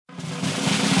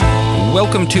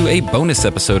Welcome to a bonus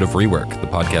episode of Rework, the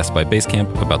podcast by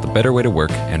Basecamp about the better way to work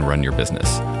and run your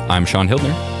business. I'm Sean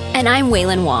Hildner. And I'm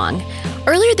Waylon Wong.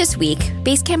 Earlier this week,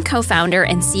 Basecamp co-founder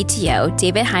and CTO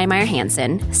David Heinemeier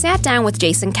Hansson sat down with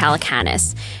Jason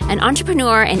Calacanis, an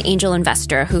entrepreneur and angel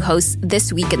investor who hosts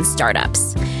This Week in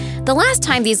Startups. The last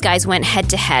time these guys went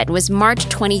head-to-head was March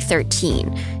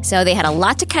 2013, so they had a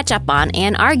lot to catch up on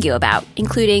and argue about,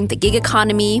 including the gig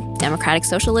economy, democratic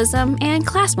socialism, and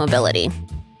class mobility.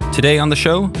 Today on the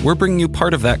show, we're bringing you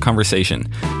part of that conversation.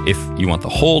 If you want the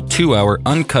whole 2-hour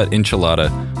uncut enchilada,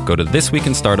 go to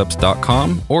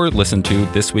thisweekinstartups.com or listen to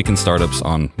This Week in Startups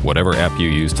on whatever app you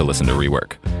use to listen to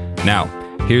Rework. Now,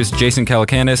 here's Jason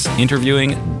Calacanis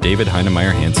interviewing David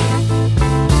Heinemeier Hansson.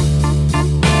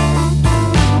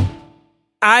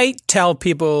 I tell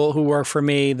people who work for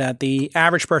me that the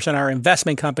average person in our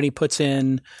investment company puts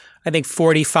in, I think,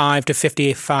 45 to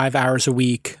 55 hours a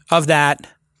week. Of that,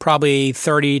 probably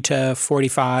 30 to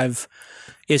 45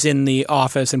 is in the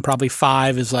office, and probably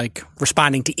 5 is like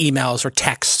responding to emails or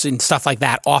texts and stuff like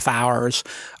that, off hours.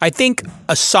 I think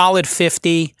a solid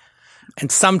 50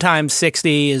 and sometimes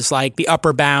 60 is like the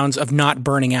upper bounds of not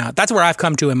burning out. That's where I've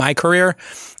come to in my career,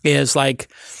 is like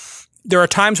there are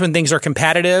times when things are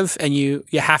competitive and you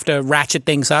have to ratchet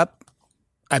things up.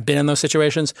 I've been in those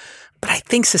situations. But I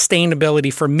think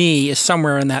sustainability for me is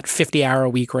somewhere in that 50-hour a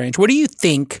week range. What do you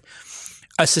think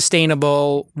a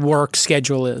sustainable work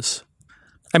schedule is?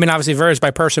 I mean, obviously it varies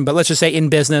by person, but let's just say in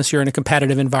business, you're in a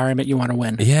competitive environment, you want to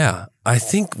win. Yeah. I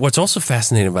think what's also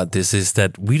fascinating about this is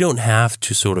that we don't have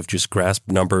to sort of just grasp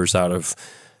numbers out of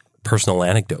personal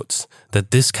anecdotes,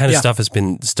 that this kind of stuff has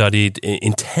been studied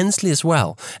intensely as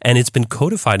well. And it's been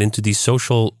codified into these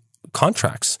social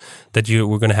contracts that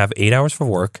we're going to have 8 hours for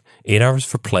work, 8 hours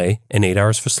for play, and 8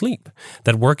 hours for sleep.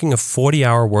 That working a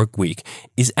 40-hour work week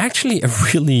is actually a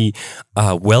really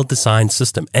well-designed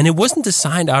system. And it wasn't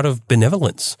designed out of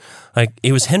benevolence. Like,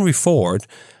 it was Henry Ford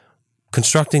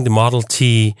constructing the Model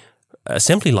T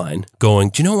assembly line going,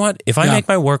 do you know what? If I make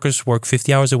my workers work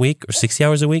 50 hours a week or 60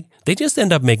 hours a week, they just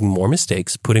end up making more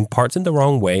mistakes, putting parts in the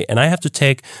wrong way, and I have to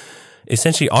take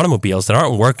essentially automobiles that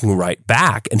aren't working right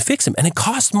back and fix them, and it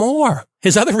costs more.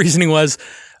 His other reasoning was,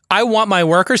 I want my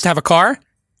workers to have a car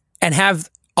and have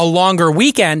a longer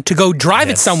weekend to go drive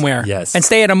it somewhere and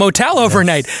stay at a motel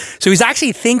overnight. So he's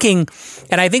actually thinking,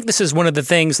 and I think this is one of the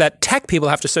things that tech people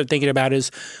have to start thinking about, is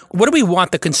what do we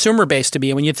want the consumer base to be?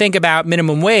 And when you think about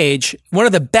minimum wage, one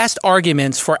of the best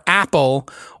arguments for Apple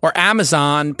or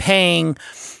Amazon paying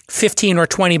 15 or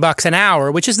 20 bucks an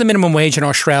hour, which is the minimum wage in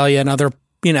Australia and other,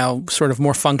 sort of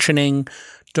more functioning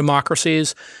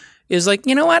democracies, is like,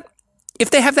 you know what? If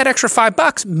they have that extra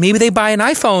 $5, maybe they buy an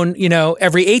iPhone,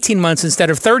 every 18 months instead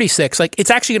of 36. Like,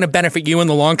 it's actually going to benefit you in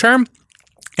the long term.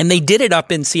 And they did it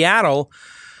up in Seattle.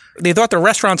 They thought the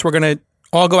restaurants were going to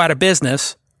all go out of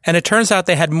business. And it turns out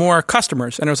they had more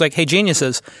customers. And it was like, hey,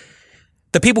 geniuses,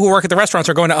 the people who work at the restaurants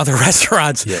are going to other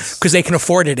restaurants because they can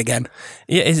afford it again.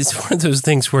 Yeah, it's one of those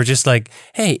things where just like,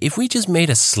 hey, if we just made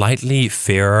a slightly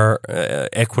fairer,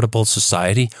 equitable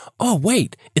society, oh,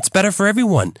 wait, it's better for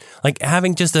everyone. Like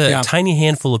having just a tiny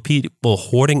handful of people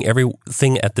hoarding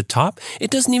everything at the top, it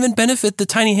doesn't even benefit the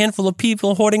tiny handful of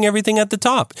people hoarding everything at the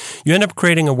top. You end up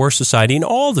creating a worse society in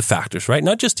all the factors, right?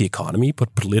 Not just the economy,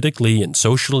 but politically and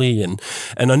socially. And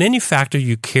on any factor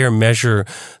you measure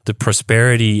the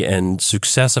prosperity and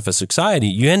success of a society,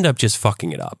 you end up just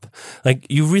fucking it up. Like,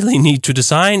 you really need to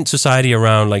design society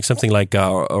around like something like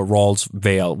a Rawls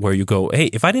Veil, where you go, hey,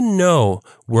 if I didn't know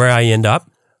where I end up,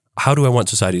 how do I want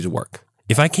society to work?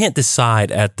 If I can't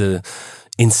decide at the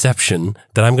inception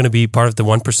that I'm going to be part of the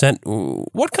 1%,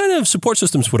 what kind of support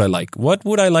systems would I like? What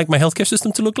would I like my healthcare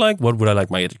system to look like? What would I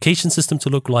like my education system to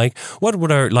look like? What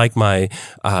would I like my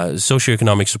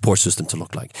socioeconomic support system to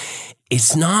look like?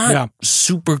 It's not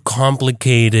super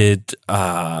complicated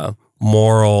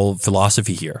moral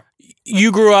philosophy here.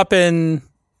 You grew up in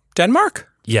Denmark?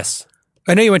 Yes.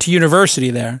 I know you went to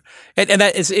university there. And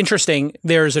that is interesting.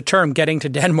 There's a term, getting to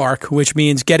Denmark, which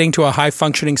means getting to a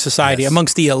high-functioning society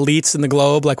amongst the elites in the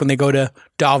globe, like when they go to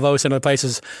Davos and other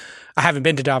places. I haven't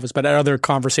been to Davos, but at other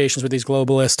conversations with these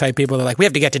globalist type people, they're like, we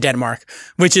have to get to Denmark,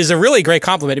 which is a really great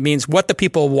compliment. It means what the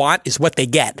people want is what they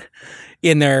get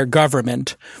in their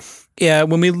government.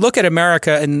 When we look at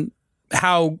America and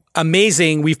how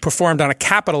amazing we've performed on a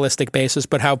capitalistic basis,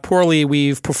 but how poorly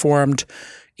we've performed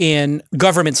in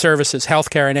government services,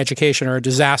 healthcare and education are a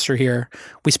disaster here.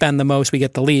 We spend the most, we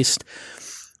get the least.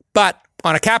 But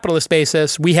on a capitalist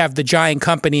basis, we have the giant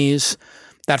companies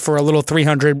that for a little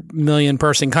 300 million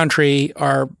person country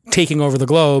are taking over the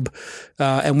globe,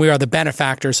 and we are the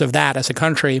benefactors of that as a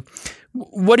country.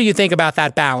 What do you think about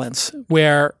that balance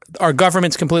where our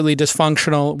government's completely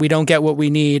dysfunctional, we don't get what we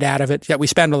need out of it, yet we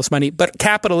spend all this money, but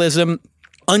capitalism,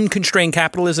 unconstrained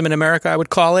capitalism in America, I would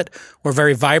call it, or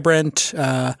very vibrant,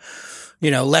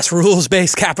 less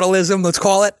rules-based capitalism, let's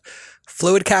call it.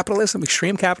 Fluid capitalism,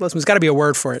 extreme capitalism. There's got to be a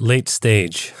word for it. Late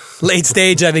stage. Late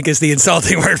stage, I think, is the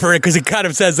insulting word for it because it kind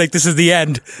of says like this is the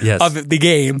end of the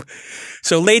game.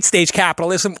 So late stage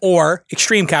capitalism or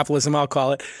extreme capitalism, I'll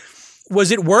call it.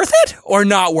 Was it worth it or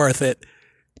not worth it?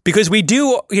 Because we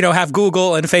do, have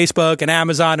Google and Facebook and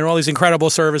Amazon and all these incredible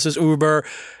services, Uber,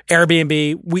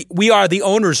 Airbnb. We are the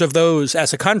owners of those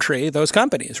as a country, those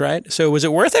companies, right? So was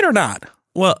it worth it or not?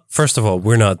 Well, first of all,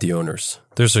 we're not the owners.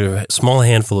 There's a small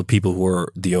handful of people who are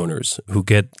the owners who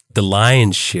get the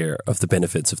lion's share of the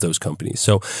benefits of those companies.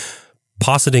 So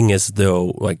positing as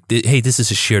though, hey, this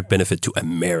is a shared benefit to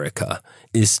America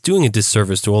is doing a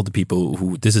disservice to all the people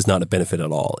who this is not a benefit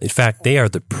at all. In fact, they are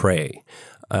the prey.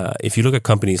 If you look at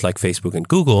companies like Facebook and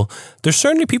Google, there's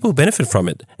certainly people who benefit from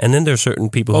it. And then there's certain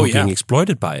people who are being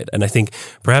exploited by it. And I think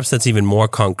perhaps that's even more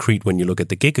concrete when you look at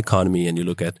the gig economy and you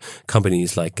look at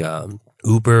companies like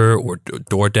Uber or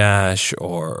DoorDash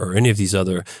or any of these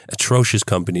other atrocious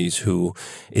companies who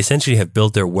essentially have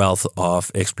built their wealth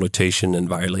off exploitation and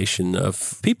violation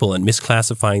of people and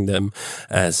misclassifying them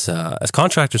as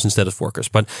contractors instead of workers.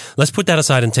 But let's put that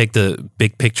aside and take the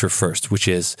big picture first, which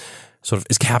is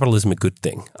is capitalism a good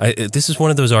thing? This is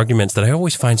one of those arguments that I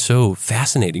always find so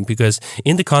fascinating because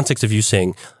in the context of you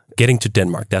saying getting to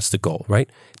Denmark, that's the goal, right?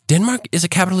 Denmark is a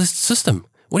capitalist system.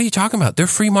 What are you talking about? They're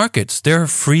free markets. They're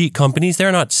free companies.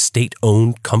 They're not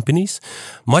state-owned companies.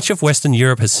 Much of Western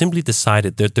Europe has simply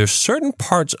decided that there's certain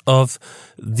parts of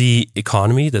the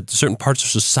economy, that certain parts of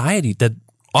society that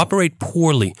operate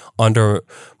poorly under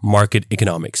market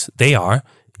economics. They are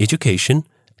education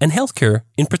and healthcare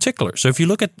in particular. So if you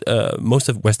look at most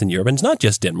of Western Europe, and it's not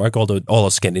just Denmark, although all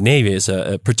of Scandinavia is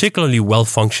a particularly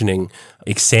well-functioning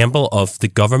example of the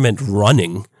government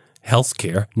running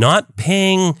healthcare, not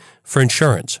paying for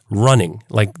insurance, running.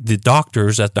 Like the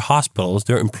doctors at the hospitals,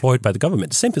 they're employed by the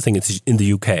government. The same thing is in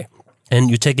the UK. And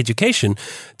you take education,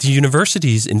 the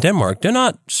universities in Denmark, they're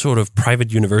not sort of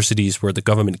private universities where the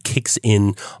government kicks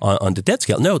in on the debt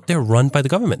scale. No, they're run by the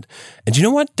government. And you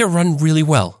know what? They're run really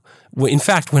well. In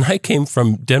fact, when I came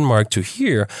from Denmark to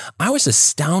here, I was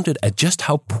astounded at just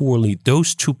how poorly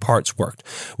those two parts worked.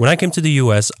 When I came to the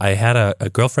US, I had a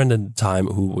girlfriend at the time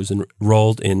who was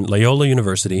enrolled in Loyola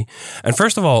University. And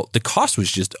first of all, the cost was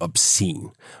just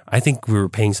obscene. I think we were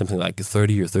paying something like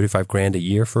 30 or 35 grand a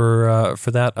year for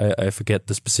that. I forget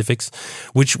the specifics,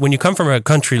 which when you come from a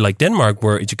country like Denmark,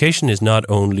 where education is not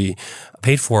only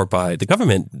paid for by the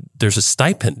government, there's a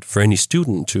stipend for any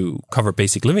student to cover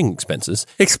basic living expenses.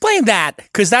 Explain that,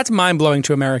 because that's mind-blowing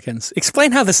to Americans.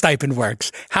 Explain how the stipend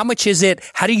works. How much is it?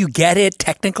 How do you get it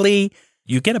technically?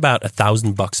 You get about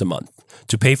 $1,000 a month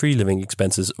to pay for your living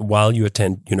expenses while you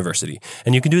attend university.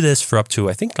 And you can do this for up to,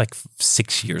 I think, like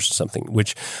 6 years or something,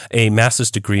 which a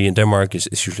master's degree in Denmark is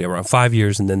usually around 5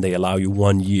 years, and then they allow you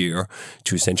 1 year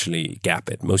to essentially gap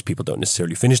it. Most people don't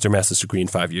necessarily finish their master's degree in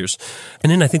 5 years.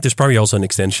 And then I think there's probably also an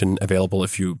extension available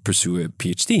if you pursue a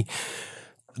PhD.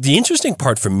 The interesting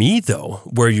part for me, though,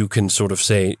 where you can sort of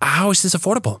say, how is this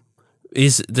affordable?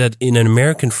 Is that in an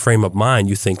American frame of mind,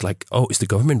 you think like, oh, is the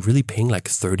government really paying like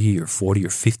 30 or 40 or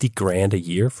 50 grand a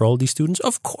year for all these students?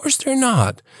 Of course they're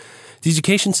not. The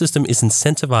education system is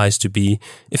incentivized to be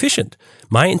efficient.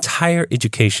 My entire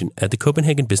education at the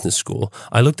Copenhagen Business School,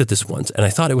 I looked at this once and I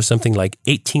thought it was something like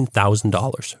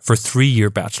 $18,000 for a 3-year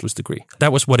bachelor's degree.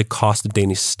 That was what it cost the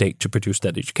Danish state to produce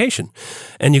that education.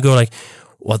 And you go like,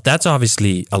 well, that's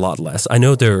obviously a lot less. I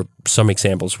know there are some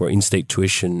examples where in-state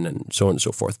tuition and so on and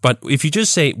so forth. But if you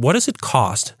just say, what does it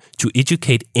cost to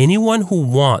educate anyone who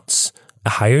wants a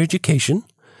higher education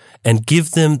and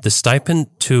give them the stipend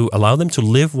to allow them to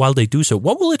live while they do so,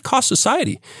 what will it cost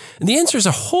society? And the answer is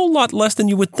a whole lot less than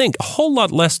you would think, a whole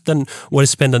lot less than what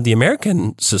is spent on the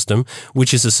American system,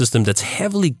 which is a system that's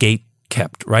heavily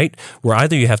kept, right? Where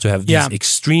either you have to have these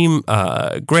extreme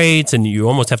grades and you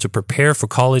almost have to prepare for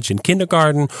college and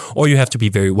kindergarten, or you have to be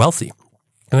very wealthy.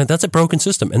 And that's a broken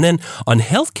system. And then on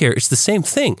healthcare, it's the same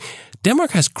thing.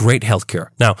 Denmark has great healthcare.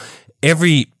 Now,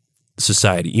 every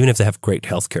society, even if they have great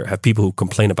healthcare, have people who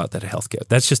complain about that healthcare.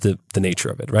 That's just the nature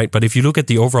of it, right? But if you look at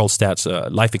the overall stats,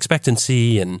 life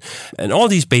expectancy and all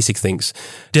these basic things,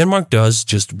 Denmark does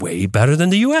just way better than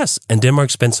the US. And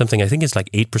Denmark spends something, I think it's like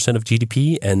 8% of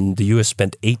GDP, and the US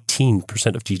spent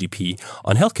 18% of GDP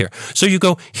on healthcare. So you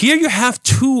go, here you have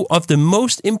two of the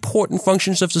most important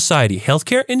functions of society,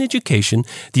 healthcare and education.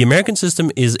 The American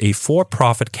system is a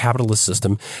for-profit capitalist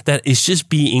system that is just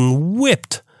being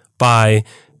whipped by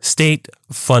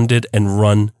state-funded and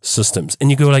run systems.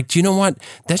 And you go like, do you know what?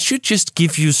 That should just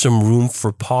give you some room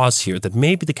for pause here, that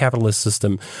maybe the capitalist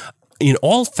system in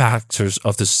all factors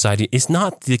of the society is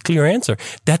not the clear answer.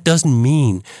 That doesn't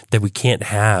mean that we can't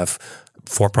have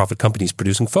for-profit companies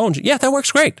producing phones. Yeah, that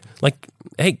works great. Like,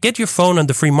 hey, get your phone on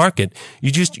the free market.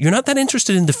 You're not that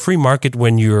interested in the free market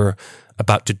when you're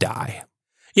about to die.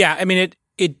 Yeah, I mean,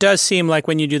 it does seem like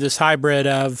when you do this hybrid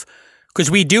of, because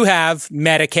we do have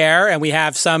Medicare and we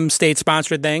have some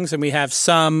state-sponsored things and we have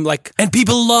some like... And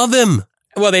people love him.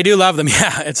 Well, they do love them,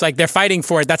 yeah. It's like they're fighting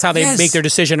for it. That's how they make their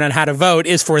decision on how to vote,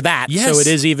 is for that. Yes. So it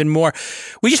is even more...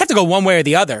 We just have to go one way or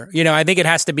the other. You know, I think it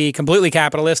has to be completely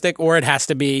capitalistic, or it has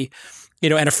to be, you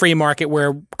know, in a free market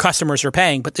where customers are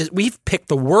paying. But we've picked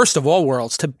the worst of all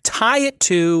worlds. To tie it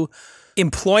to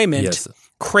employment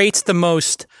creates the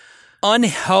most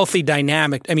unhealthy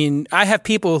dynamic. I mean, I have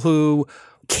people who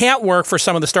can't work for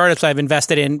some of the startups I've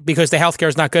invested in because the healthcare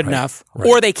is not good enough,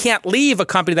 or they can't leave a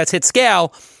company that's hit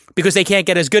scale because they can't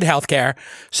get as good healthcare.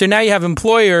 So now you have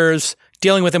employers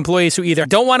dealing with employees who either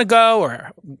don't want to go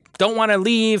or don't want to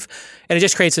leave, and it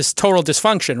just creates this total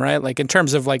dysfunction, right? Like in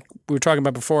terms of like we were talking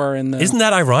about before. Isn't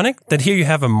that ironic that here you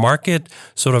have a market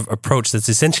sort of approach that's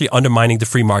essentially undermining the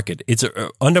free market? It's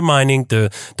undermining the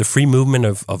free movement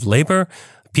of labor.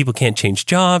 People can't change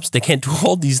jobs. They can't do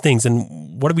all these things.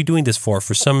 And what are we doing this for?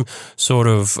 For some sort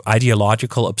of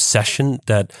ideological obsession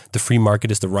that the free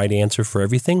market is the right answer for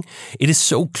everything? It is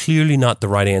so clearly not the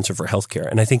right answer for healthcare.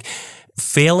 And I think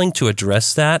failing to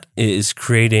address that is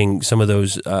creating some of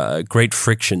those great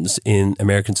frictions in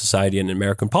American society and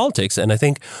American politics. And I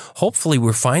think hopefully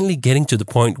we're finally getting to the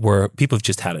point where people have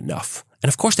just had enough. And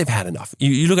of course, they've had enough.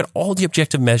 You look at all the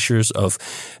objective measures of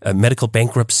medical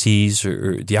bankruptcies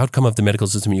or the outcome of the medical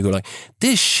system, and you go like,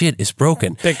 this shit is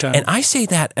broken. Big time. And I say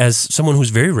that as someone who's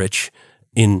very rich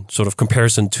in sort of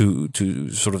comparison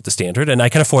to sort of the standard, and I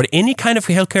can afford any kind of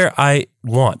healthcare I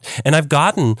want. And I've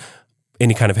gotten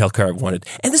any kind of healthcare I've wanted.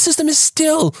 And the system is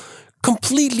still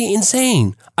completely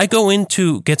insane. I go in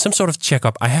to get some sort of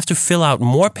checkup. I have to fill out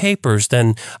more papers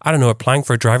than, I don't know, applying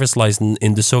for a driver's license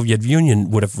in the Soviet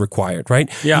Union would have required, right?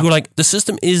 Yeah. You go like, the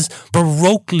system is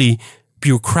baroquely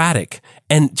bureaucratic,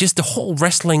 and just the whole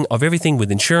wrestling of everything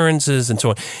with insurances and so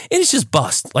on. It is just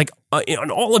bust. Like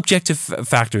on all objective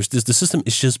factors, the system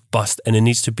is just bust, and it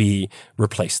needs to be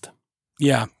replaced.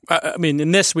 Yeah. I mean,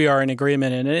 in this, we are in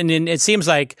agreement. And it seems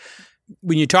like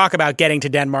when you talk about getting to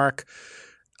Denmark,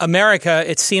 America,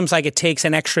 it seems like it takes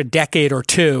an extra decade or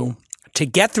two to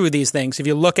get through these things. If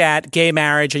you look at gay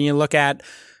marriage and you look at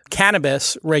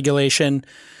cannabis regulation,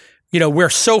 you know, we're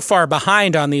so far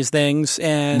behind on these things.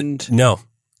 And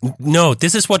No,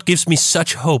 this is what gives me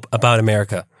such hope about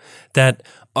America, that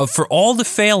for all the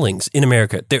failings in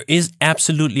America, there is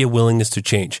absolutely a willingness to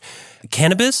change.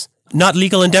 Cannabis, not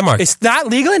legal in Denmark. It's not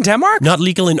legal in Denmark? Not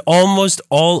legal in almost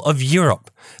all of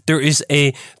Europe. There is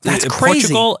That's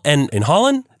Portugal crazy. and in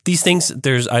Holland, these things,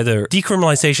 there's either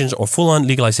decriminalizations or full-on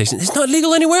legalization. It's not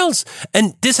legal anywhere else.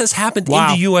 And this has happened in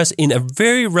the U.S. in a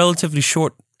very relatively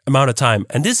short amount of time.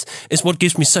 And this is what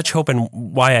gives me such hope and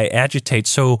why I agitate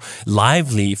so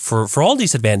lively for all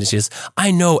these advantages.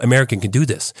 I know America can do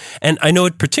this. And I know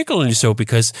it particularly so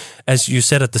because, as you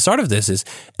said at the start of this, is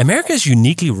America is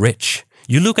uniquely rich.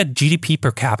 You look at GDP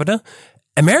per capita,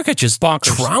 America just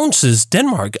trounces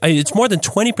Denmark. It's more than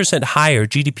 20% higher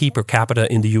GDP per capita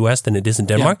in the US than it is in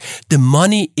Denmark. Yeah. The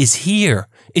money is here.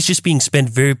 It's just being spent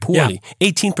very poorly. Yeah.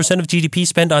 18% of GDP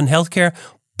spent on healthcare,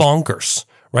 bonkers.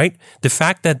 Right? The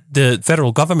fact that the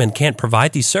federal government can't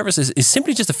provide these services is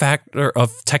simply just a factor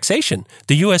of taxation.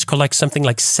 The U.S. collects something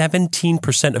like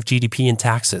 17% of GDP in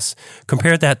taxes.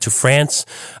 Compare that to France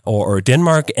or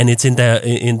Denmark, and it's in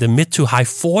the mid to high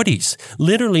 40s.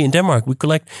 Literally in Denmark, we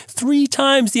collect 3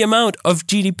 times the amount of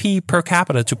GDP per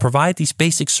capita to provide these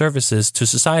basic services to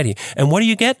society. And what do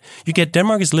you get? You get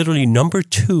Denmark is literally number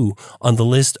 2 on the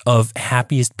list of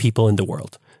happiest people in the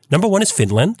world. Number 1 is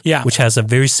Finland, which has a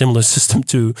very similar system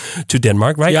to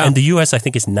Denmark, right? Yeah. And the U.S., I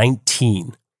think, is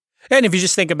 19. And if you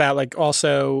just think about, like,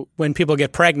 also when people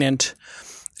get pregnant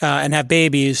and have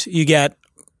babies, you get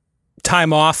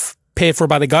time off paid for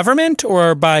by the government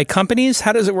or by companies?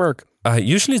 How does it work?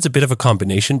 Usually it's a bit of a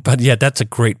combination, but yeah, that's a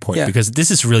great point because this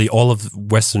is really all of the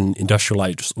Western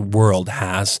industrialized world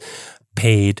has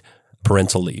paid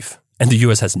parental leave. And the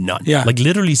U.S. has none. Yeah. Like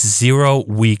literally 0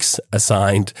 weeks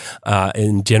assigned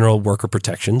in general worker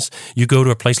protections. You go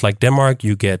to a place like Denmark,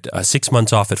 you get 6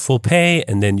 months off at full pay,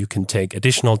 and then you can take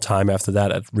additional time after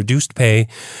that at reduced pay.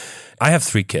 I have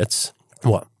 3 kids.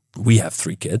 Well, we have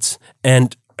 3 kids.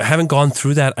 And having gone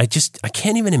through that, I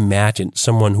can't even imagine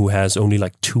someone who has only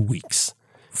like 2 weeks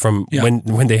from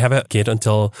when they have a kid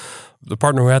until the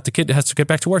partner who had the kid has to get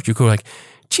back to work. You go like,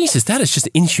 Jesus, that is just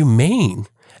inhumane.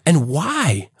 And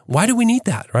why? Why do we need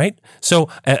that, right? So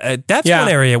that's one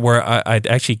area where I'd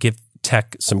actually give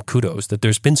tech some kudos, that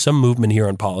there's been some movement here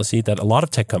on policy that a lot of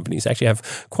tech companies actually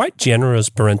have quite generous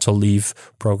parental leave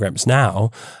programs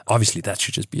now. Obviously, that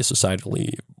should just be a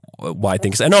societally wide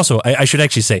thing. And also, I should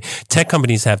actually say, tech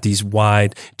companies have these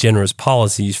wide, generous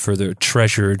policies for their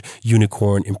treasured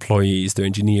unicorn employees, their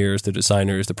engineers, their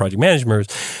designers, their project managers.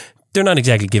 They're not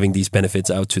exactly giving these benefits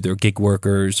out to their gig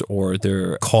workers or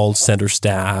their call center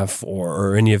staff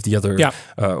or any of the other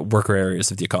worker areas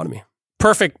of the economy.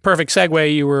 Perfect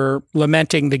segue. You were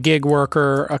lamenting the gig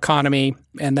worker economy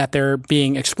and that they're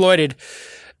being exploited.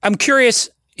 I'm curious,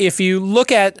 if you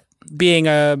look at being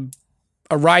a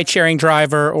ride-sharing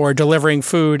driver or delivering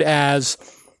food as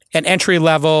an entry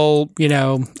level, I'm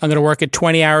going to work at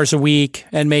 20 hours a week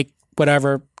and make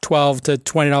whatever, $12 to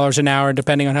 $20 an hour,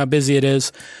 depending on how busy it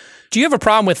is. Do you have a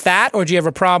problem with that, or do you have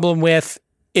a problem with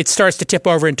it starts to tip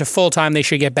over into full-time, they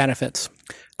should get benefits?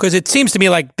 Because it seems to me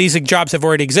like these jobs have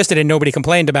already existed and nobody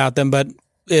complained about them, but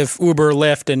if Uber,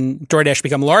 Lyft, and DoorDash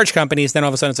become large companies, then all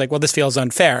of a sudden it's like, well, this feels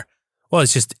unfair. Well,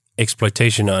 it's just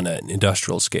exploitation on an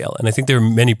industrial scale. And I think there are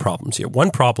many problems here.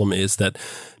 One problem is that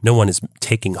no one is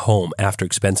taking home after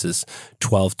expenses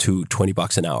 $12 to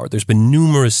 $20 an hour. There's been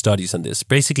numerous studies on this.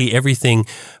 Basically, everything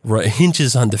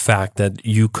hinges on the fact that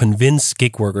you convince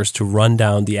gig workers to run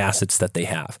down the assets that they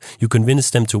have. You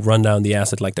convince them to run down the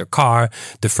asset like their car,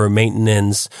 defer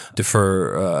maintenance,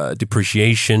 defer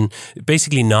depreciation,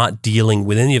 basically not dealing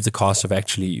with any of the costs of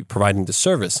actually providing the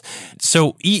service.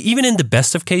 So even in the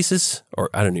best of cases, or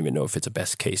I don't even know if it's a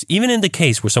best case, even in the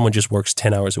case where someone just works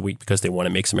 10 hours a week because they want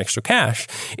to make some extra cash,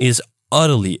 is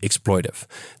utterly exploitive.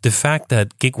 The fact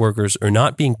that gig workers are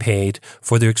not being paid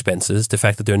for their expenses, the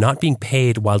fact that they're not being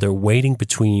paid while they're waiting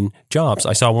between jobs.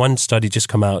 I saw one study just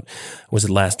come out, was it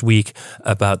last week,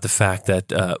 about the fact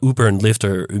that Uber and Lyft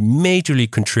are majorly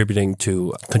contributing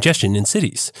to congestion in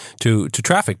cities, to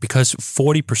traffic, because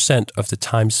 40% of the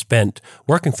time spent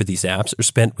working for these apps are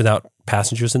spent without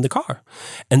passengers in the car.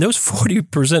 And those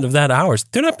 40% of that hours,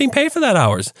 they're not being paid for that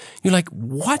hours. You're like,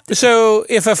 what? So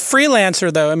if a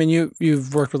freelancer, though, I mean,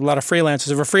 you've worked with a lot of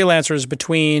freelancers. If a freelancer is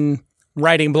between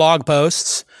writing blog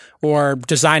posts or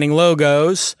designing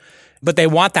logos, but they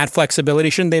want that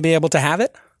flexibility, shouldn't they be able to have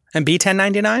it and be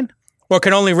 1099? Or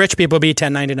can only rich people be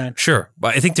 1099? Sure.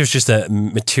 But I think there's just a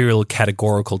material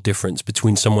categorical difference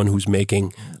between someone who's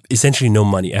making essentially no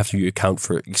money after you account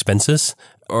for expenses,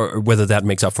 or whether that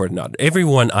makes up for it or not.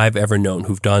 Everyone I've ever known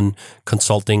who've done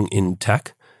consulting in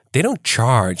tech, they don't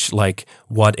charge like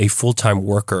what a full-time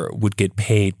worker would get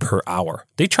paid per hour.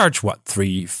 They charge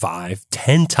 3, 5,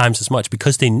 10 times as much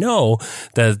because they know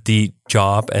that the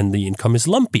job and the income is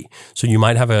lumpy. So you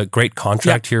might have a great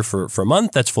contract here for a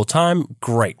month that's full-time,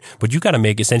 great. But you got to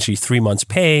make essentially 3 months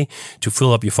pay to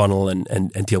fill up your funnel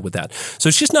and deal with that. So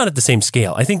it's just not at the same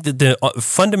scale. I think that the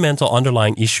fundamental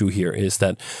underlying issue here is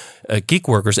that gig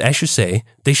workers, as you say,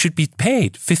 they should be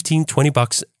paid $15,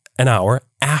 $20 an hour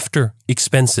after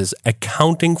expenses,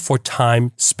 accounting for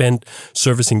time spent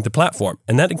servicing the platform.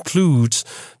 And that includes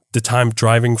the time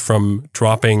driving from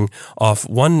dropping off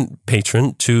one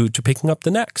patron to picking up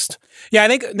the next. Yeah, I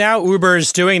think now Uber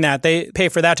is doing that. They pay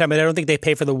for that time, but I don't think they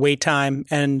pay for the wait time.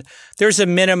 And there's a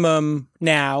minimum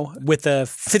now with the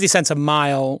 50 cents a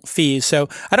mile fees. So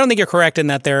I don't think you're correct in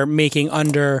that they're making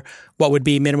under what would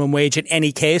be minimum wage in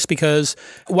any case, because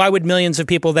why would millions of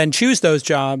people then choose those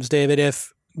jobs, David,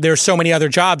 if there's so many other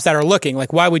jobs that are looking?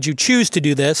 Like, why would you choose to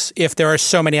do this if there are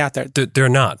so many out there? They're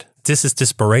not. This is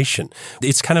desperation.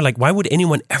 It's kind of like, why would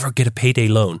anyone ever get a payday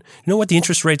loan? You know what the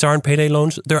interest rates are on payday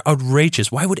loans? They're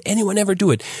outrageous. Why would anyone ever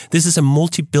do it? This is a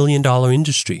multi-billion-dollar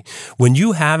industry. When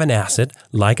you have an asset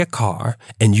like a car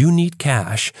and you need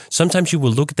cash, sometimes you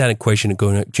will look at that equation and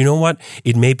go, do you know what?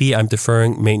 It may be I'm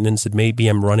deferring maintenance. It may be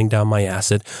I'm running down my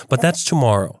asset, but that's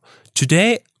tomorrow.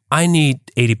 Today, I need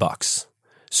 $80.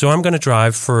 So I'm going to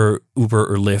drive for Uber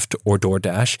or Lyft or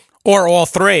DoorDash. Or all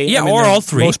three. Yeah, or all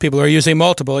three. Most people are using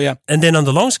multiple, yeah. And then on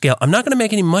the long scale, I'm not going to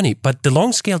make any money, but the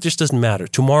long scale just doesn't matter.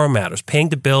 Tomorrow matters. Paying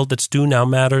the bill that's due now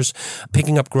matters.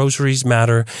 Picking up groceries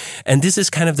matter. And this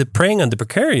is kind of the preying on the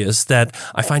precarious that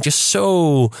I find just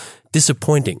so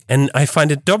disappointing. And I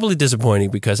find it doubly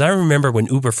disappointing because I remember when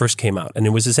Uber first came out, and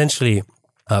it was essentially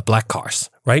black cars,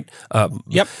 right?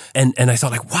 Yep. And I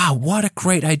thought like, wow, what a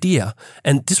great idea.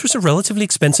 And this was a relatively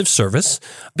expensive service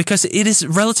because it is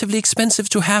relatively expensive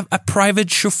to have a private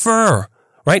chauffeur,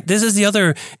 right? This is the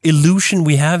other illusion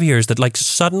we have here is that like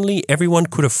suddenly everyone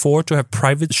could afford to have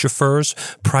private chauffeurs,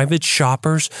 private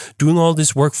shoppers doing all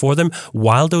this work for them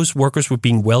while those workers were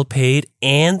being well paid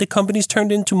and the companies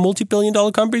turned into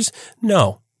multi-billion-dollar companies.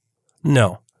 No.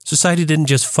 Society didn't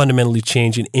just fundamentally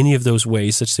change in any of those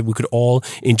ways such that we could all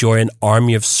enjoy an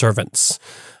army of servants.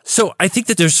 So I think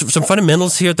that there's some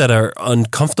fundamentals here that are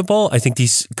uncomfortable. I think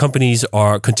these companies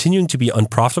are continuing to be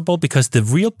unprofitable because the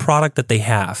real product that they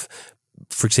have,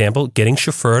 for example, getting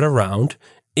chauffeured around,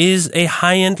 is a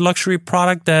high-end luxury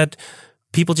product that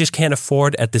people just can't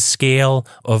afford at the scale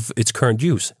of its current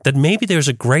use. That maybe there's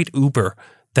a great Uber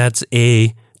that's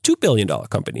a $2 billion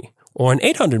company. Or an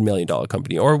 $800 million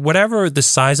company, or whatever the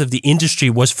size of the industry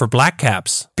was for black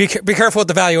cabs. Be careful with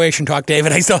the valuation talk,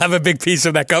 David. I still have a big piece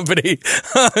of that company.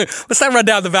 Let's not run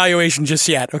down the valuation just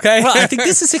yet, okay? Well, I think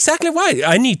this is exactly why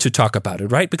I need to talk about it,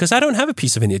 right? Because I don't have a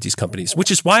piece of any of these companies, which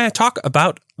is why I talk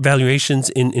about valuations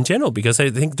in general, because I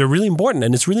think they're really important.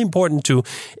 And it's really important to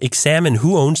examine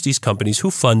who owns these companies,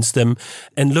 who funds them,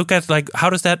 and look at like how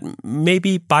does that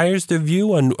maybe bias their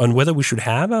view on whether we should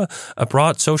have a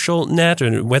broad social net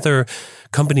or whether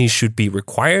companies should be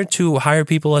required to hire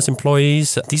people as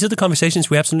employees. These are the conversations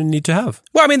we absolutely need to have.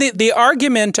 Well, I mean, the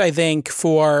argument, I think,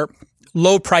 for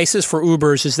low prices for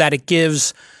Ubers is that it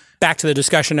gives, back to the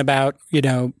discussion about,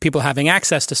 people having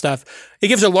access to stuff, it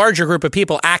gives a larger group of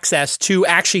people access to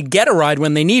actually get a ride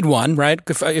when they need one, right?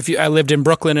 I lived in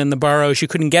Brooklyn in the boroughs, you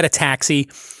couldn't get a taxi.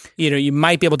 You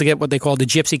might be able to get what they called a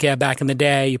gypsy cab back in the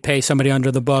day. You pay somebody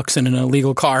under the books in an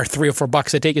illegal car, $3 or $4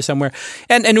 to take you somewhere.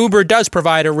 And Uber does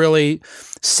provide a really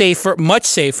safer, much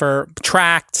safer,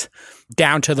 tracked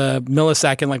down to the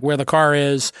millisecond, like where the car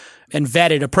is, and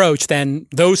vetted approach than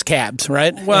those cabs,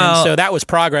 right? Well, and so that was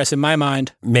progress in my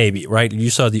mind. Maybe, right? You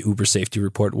saw the Uber safety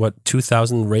report,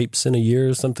 2,000 rapes in a year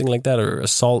or something like that, or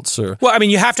assaults or... Well, I mean,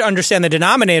 you have to understand the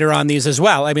denominator on these as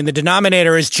well. I mean, the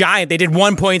denominator is giant. They did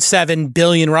 1.7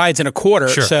 billion rides in a quarter.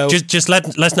 Sure. So just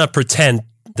let's not pretend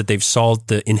that they've solved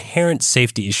the inherent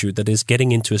safety issue that is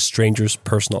getting into a stranger's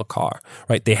personal car,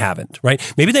 right? They haven't, right?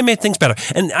 Maybe they made things better.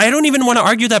 And I don't even want to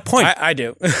argue that point. I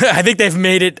do. I think they've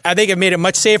made it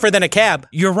much safer than a cab.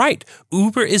 You're right.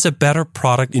 Uber is a better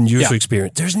product in user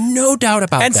experience. There's no doubt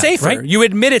about that. And safer. Right? You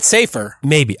admit it's safer.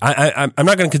 Maybe. I'm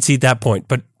not going to concede that point,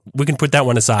 but we can put that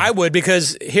one aside. I would,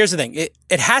 because here's the thing.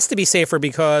 It has to be safer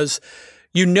because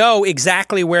you know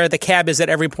exactly where the cab is at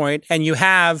every point, and you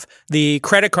have the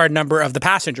credit card number of the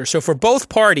passenger. So for both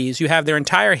parties, you have their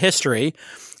entire history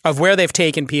of where they've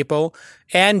taken people,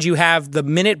 and you have the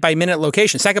minute-by-minute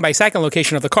location, second-by-second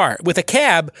location of the car. With a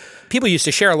cab, people used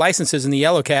to share licenses in the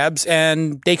yellow cabs,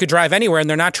 and they could drive anywhere, and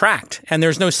they're not tracked. And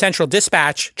there's no central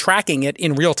dispatch tracking it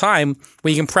in real time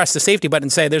where you can press the safety button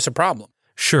and say, there's a problem.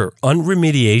 Sure. On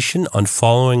remediation, on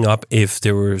following up, if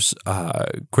there was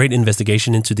great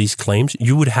investigation into these claims,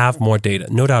 you would have more data.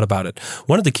 No doubt about it.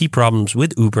 One of the key problems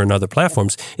with Uber and other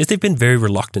platforms is they've been very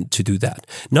reluctant to do that.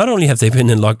 Not only have they been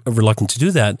reluctant to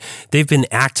do that, they've been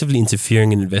actively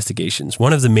interfering in investigations.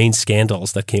 One of the main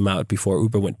scandals that came out before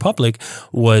Uber went public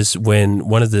was when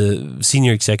one of the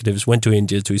senior executives went to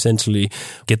India to essentially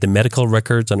get the medical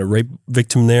records on a rape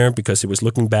victim there because it was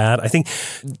looking bad. I think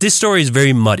this story is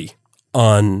very muddy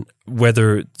on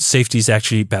whether safety is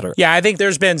actually better. Yeah, I think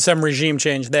there's been some regime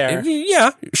change there. Yeah,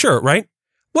 sure, right?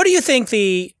 What do you think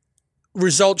the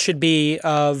result should be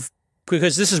of,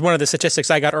 because this is one of the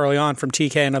statistics I got early on from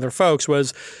TK and other folks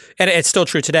was, and it's still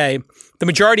true today, the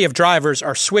majority of drivers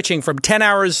are switching from 10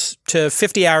 hours to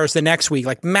 50 hours the next week,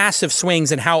 like massive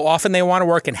swings in how often they want to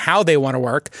work and how they want to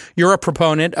work. You're a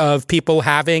proponent of people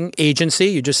having agency,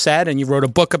 you just said, and you wrote a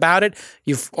book about it.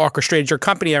 You've orchestrated your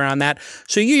company around that.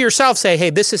 So you yourself say,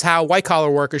 hey, this is how white-collar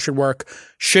workers should work.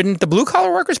 Shouldn't the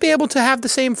blue-collar workers be able to have the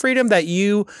same freedom that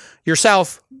you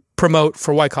yourself promote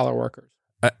for white-collar workers?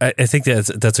 I think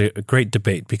that's a great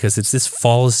debate because it's this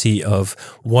fallacy of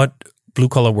what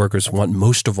blue-collar workers want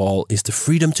most of all is the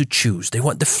freedom to choose. They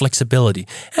want the flexibility.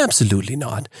 Absolutely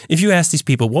not. If you ask these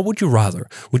people, what would you rather?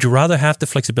 Would you rather have the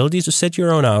flexibility to set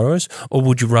your own hours, or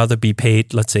would you rather be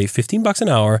paid, let's say, $15 an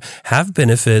hour, have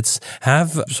benefits,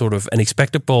 have sort of an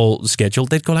expectable schedule?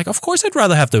 They'd go like, of course I'd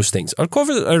rather have those things. Of course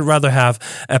I'd rather have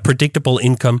a predictable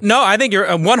income. No, I think you're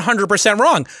 100%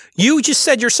 wrong. You just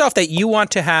said yourself that you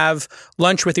want to have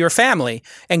lunch with your family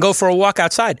and go for a walk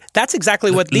outside. That's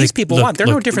exactly what these people want. They're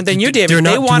no different than you, David.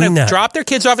 They want to drop their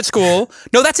kids off at school.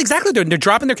 No, that's exactly what they're doing. They're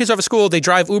dropping their kids off at school. They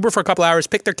drive Uber for a couple hours,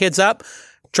 pick their kids up,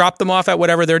 drop them off at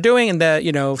whatever they're doing in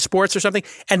the, sports or something,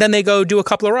 and then they go do a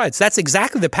couple of rides. That's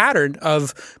exactly the pattern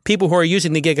of people who are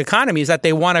using the gig economy, is that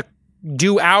they want to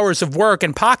do hours of work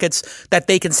and pockets that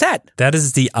they can set. That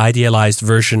is the idealized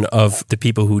version of the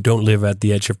people who don't live at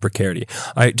the edge of precarity.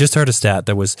 I just heard a stat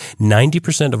that was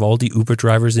 90% of all the Uber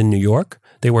drivers in New York,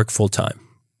 they work full-time.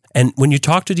 And when you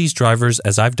talk to these drivers,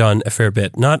 as I've done a fair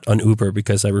bit, not on Uber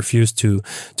because I refuse to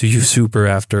use Uber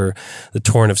after the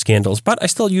torrent of scandals, but I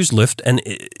still use Lyft. And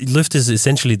Lyft is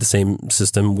essentially the same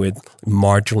system with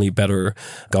marginally better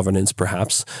governance,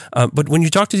 perhaps. But when you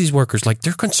talk to these workers, like,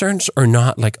 their concerns are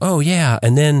not like, oh yeah,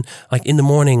 and then like in the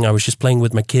morning I was just playing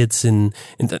with my kids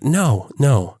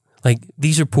no. Like,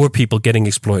 these are poor people getting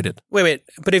exploited. Wait.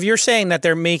 But if you're saying that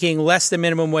they're making less than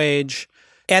minimum wage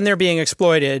and they're being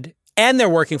exploited and they're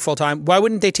working full-time, why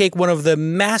wouldn't they take one of the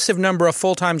massive number of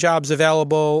full-time jobs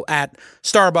available at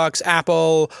Starbucks,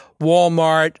 Apple,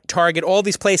 Walmart, Target, all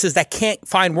these places that can't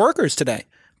find workers today?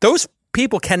 Those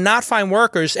people cannot find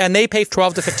workers, and they pay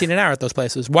 $12 to $15 an hour at those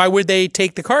places. Why would they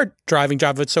take the car driving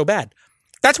job if it's so bad?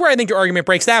 That's where I think your argument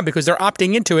breaks down, because they're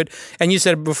opting into it. And you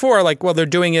said before, like, well, they're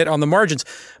doing it on the margins.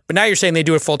 But now you're saying they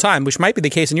do it full-time, which might be the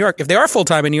case in New York. If they are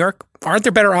full-time in New York, aren't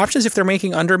there better options if they're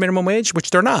making under minimum wage, which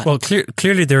they're not? Well,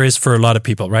 clearly there is for a lot of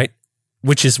people, right?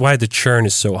 Which is why the churn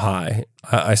is so high.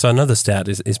 I saw another stat.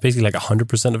 It's basically like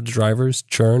 100% of the drivers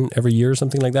churn every year or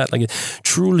something like that. Like,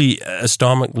 truly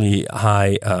astonishingly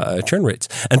high churn rates.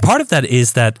 And part of that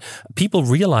is that people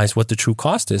realize what the true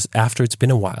cost is after it's been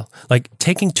a while. Like,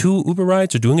 taking 2 Uber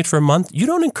rides or doing it for a month, you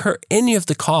don't incur any of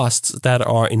the costs that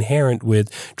are inherent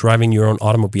with driving your own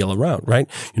automobile around, right?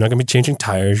 You're not going to be changing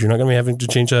tires. You're not going to be having to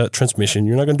change a transmission.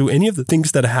 You're not going to do any of the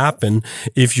things that happen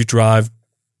if you drive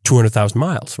 200,000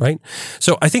 miles, right?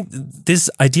 So I think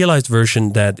this idealized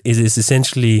version that is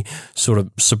essentially sort of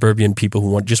suburban people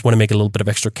who just want to make a little bit of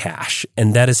extra cash,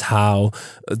 and that is how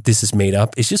this is made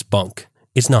up, is just bunk.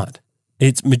 It's not.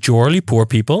 It's majorly poor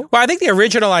people. Well, I think the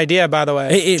original idea, by the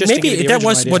way, maybe that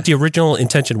was what the original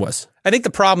intention was. I think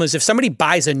the problem is if somebody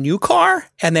buys a new car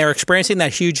and they're experiencing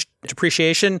that huge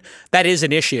depreciation, that is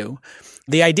an issue.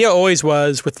 The idea always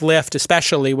was, with Lyft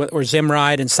especially, or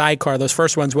Zimride and Sidecar, those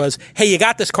first ones, was, hey, you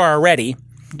got this car already.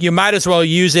 You might as well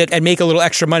use it and make a little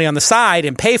extra money on the side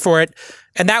and pay for it.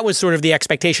 And that was sort of the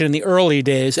expectation in the early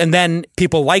days. And then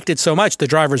people liked it so much, the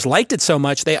drivers liked it so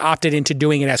much, they opted into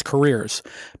doing it as careers.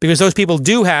 Because those people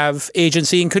do have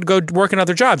agency and could go work in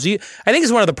other jobs. I think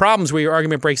it's one of the problems where your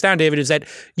argument breaks down, David, is that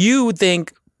you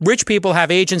think rich people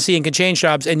have agency and can change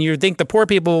jobs, and you think the poor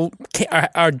people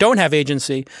don't have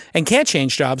agency and can't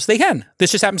change jobs. They can.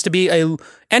 This just happens to be a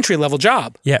entry-level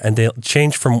job. Yeah, and they'll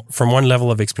change from one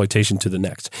level of exploitation to the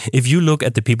next. If you look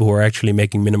at the people who are actually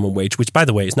making minimum wage, which, by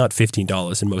the way, is not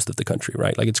 $15 in most of the country,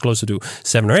 right? Like, it's closer to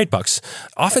 $7 or $8.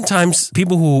 Oftentimes,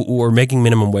 people who are making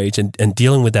minimum wage and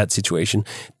dealing with that situation,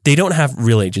 they don't have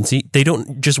real agency. They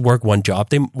don't just work one job.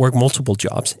 They work multiple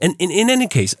jobs. And in any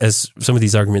case, as some of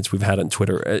these arguments we've had on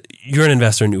Twitter, you're an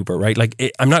investor in Uber, right?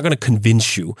 Like, I'm not going to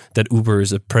convince you that Uber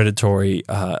is a predatory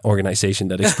organization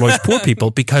that exploits poor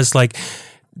people, because, like,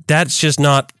 that's just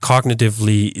not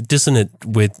cognitively dissonant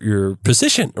with your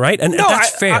position, right? And that's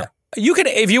fair. You could,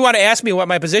 if you want to ask me what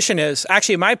my position is,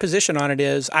 actually my position on it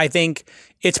is, I think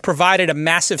it's provided a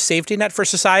massive safety net for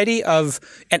society of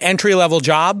an entry-level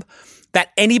job that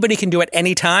anybody can do at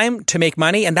any time to make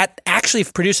money. And that actually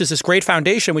produces this great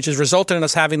foundation, which has resulted in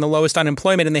us having the lowest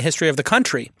unemployment in the history of the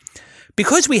country.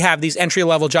 Because we have these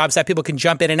entry-level jobs that people can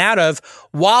jump in and out of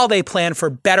while they plan for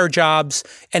better jobs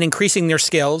and increasing their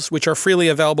skills, which are freely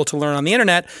available to learn on the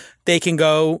internet, they can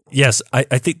go. Yes, I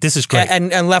think this is great.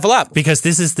 And level up. Because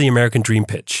this is the American dream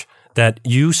pitch. That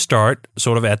you start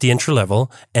sort of at the entry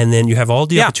level, and then you have all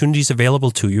the opportunities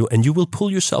available to you, and you will pull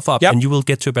yourself up, and you will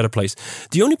get to a better place.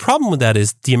 The only problem with that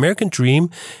is the American dream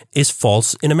is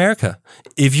false in America.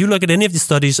 If you look at any of the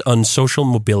studies on social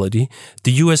mobility,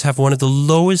 the U.S. have one of the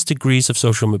lowest degrees of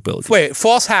social mobility. Wait,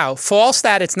 false how? False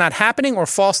that it's not happening, or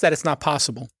false that it's not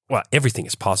possible? well, everything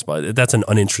is possible. That's an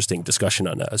uninteresting discussion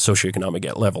on a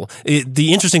socioeconomic level.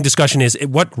 The interesting discussion is, at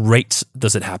what rates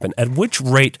does it happen? At which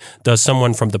rate does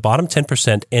someone from the bottom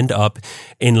 10% end up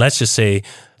in, let's just say,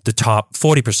 the top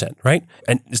 40%, right?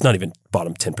 And it's not even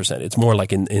bottom 10%. It's more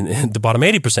like in the bottom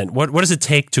 80%. What does it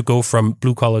take to go from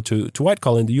blue collar to white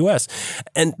collar in the US?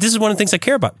 And this is one of the things I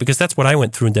care about, because that's what I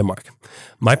went through in Denmark.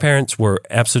 My parents were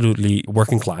absolutely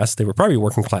working class. They were probably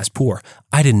working class poor.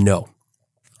 I didn't know.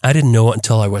 I didn't know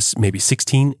until I was maybe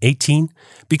 16, 18,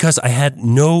 because I had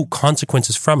no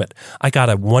consequences from it. I got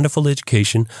a wonderful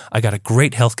education. I got a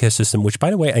great healthcare system, which,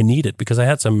 by the way, I needed because I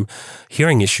had some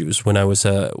hearing issues when I was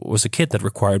a kid that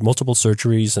required multiple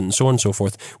surgeries and so on and so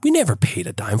forth. We never paid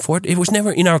a dime for it. It was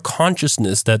never in our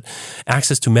consciousness that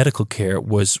access to medical care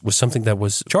was something that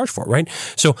was charged for, right?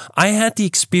 So I had the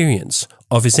experience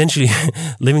of essentially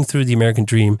living through the American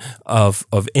dream of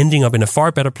ending up in a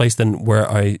far better place than where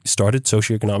I started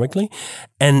socioeconomically.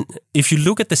 And if you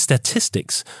look at the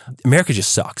statistics, America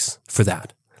just sucks for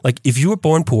that. Like, if you were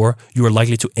born poor, you are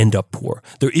likely to end up poor.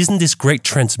 There isn't this great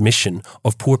transmission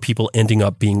of poor people ending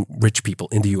up being rich people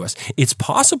in the US. It's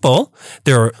possible.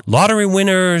 There are lottery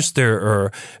winners. There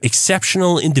are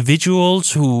exceptional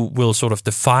individuals who will sort of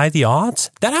defy the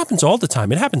odds. That happens all the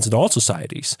time. It happens in all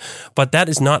societies. But that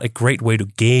is not a great way to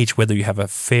gauge whether you have a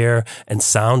fair and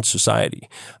sound society.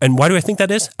 And why do I think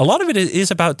that is? A lot of it is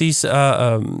about these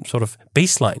sort of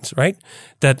baselines, right?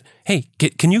 That, hey,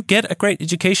 can you get a great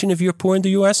education if you're poor in the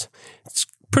US? It's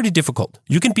pretty difficult.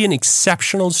 You can be an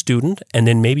exceptional student, and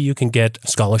then maybe you can get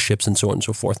scholarships and so on and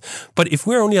so forth. But if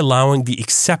we're only allowing the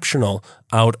exceptional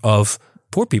out of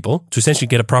poor people to essentially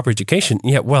get a proper education,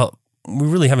 well, we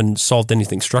really haven't solved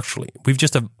anything structurally. We've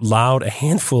just allowed a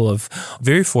handful of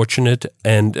very fortunate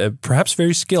and perhaps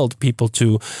very skilled people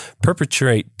to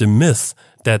perpetuate the myth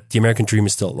that the American dream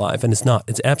is still alive, and it's not.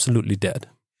 It's absolutely dead.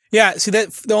 Yeah, see,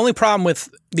 that the only problem with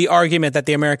the argument that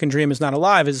the American dream is not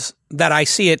alive is that I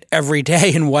see it every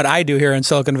day in what I do here in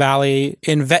Silicon Valley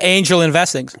in angel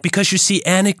investing. Because you see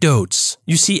anecdotes.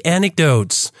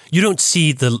 You don't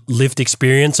see the lived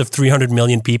experience of 300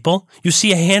 million people. You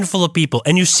see a handful of people,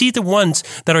 and you see the ones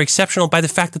that are exceptional by the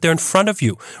fact that they're in front of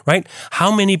you, right?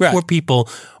 How many poor people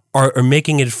are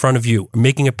making it in front of you,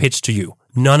 making a pitch to you?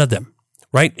 None of them.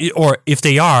 Right? Or if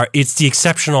they are, it's the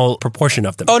exceptional proportion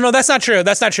of them. Oh, no, that's not true.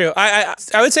 I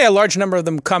would say a large number of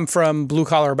them come from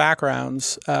blue-collar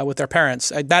backgrounds with their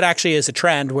parents. That actually is a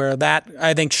trend where that,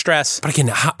 I think, stress... But again,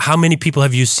 how many people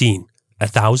have you seen?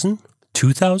 1,000?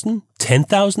 2,000?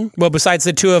 10,000? Well, besides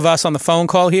the two of us on the phone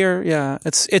call here, yeah.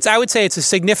 It's. I would say it's a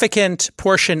significant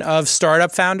portion of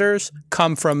startup founders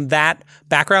come from that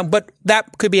background, but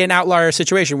that could be an outlier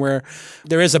situation where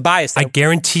there is a bias there. I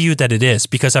guarantee you that it is,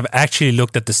 because I've actually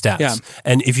looked at the stats. Yeah.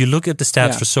 And if you look at the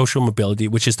stats for social mobility,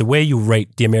 which is the way you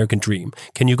rate the American dream,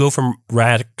 can you go from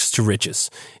rags to riches?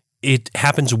 It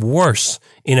happens worse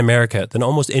in America than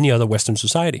almost any other Western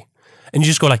society. And you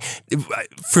just go like,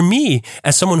 for me,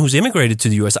 as someone who's immigrated to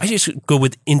the US, I just go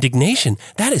with indignation.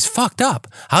 That is fucked up.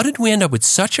 How did we end up with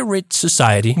such a rich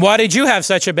society? Why did you have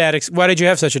such a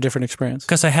different experience?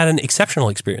 Because I had an exceptional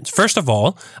experience. First of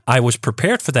all, I was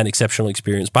prepared for that exceptional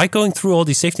experience by going through all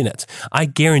these safety nets. I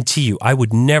guarantee you, I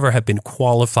would never have been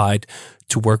qualified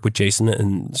to work with Jason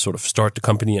and sort of start the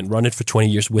company and run it for 20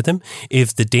 years with him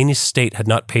if the Danish state had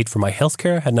not paid for my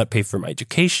healthcare, had not paid for my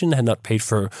education, had not paid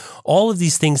for all of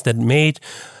these things that made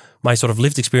my sort of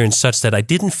lived experience such that I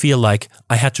didn't feel like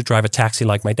I had to drive a taxi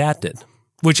like my dad did.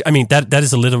 Which, I mean, that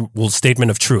is a literal statement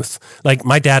of truth. Like,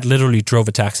 my dad literally drove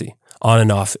a taxi on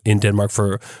and off in Denmark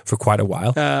for quite a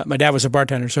while. My dad was a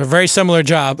bartender, so a very similar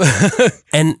job.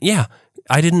 And yeah,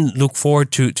 I didn't look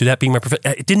forward to that being my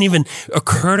profession. It didn't even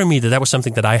occur to me that was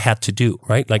something that I had to do,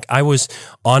 right? Like, I was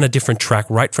on a different track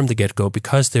right from the get-go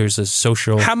because there's a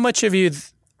social... How much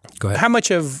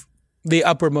of the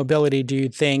upward mobility do you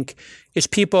think is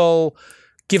people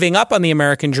giving up on the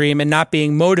American dream and not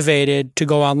being motivated to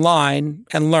go online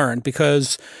and learn?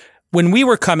 Because when we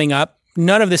were coming up,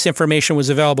 none of this information was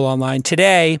available online.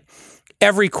 Today,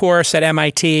 every course at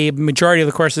MIT, majority of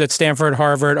the courses at Stanford,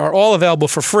 Harvard are all available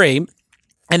for free.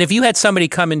 And if you had somebody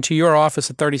come into your office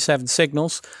at 37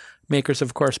 Signals, makers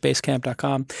of course,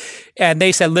 Basecamp.com, and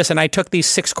they said, listen, I took these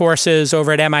 6 courses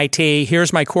over at MIT.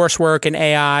 Here's my coursework in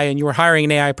AI, and you were hiring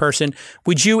an AI person.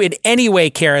 Would you in any way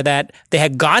care that they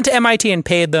had gone to MIT and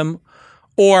paid them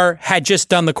or had just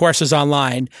done the courses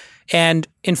online? And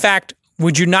in fact,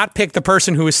 would you not pick the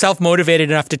person who is self-motivated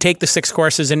enough to take the 6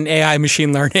 courses in AI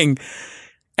machine learning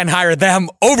and hire them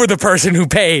over the person who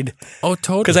paid. Oh,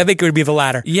 totally. Because I think it would be the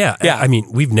latter. Yeah. I mean,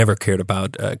 we've never cared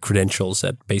about credentials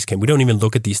at Basecamp. We don't even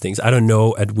look at these things. I don't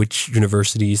know at which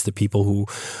universities the people who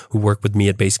work with me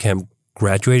at Basecamp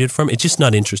graduated from. It's just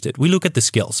not interested. We look at the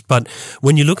skills. But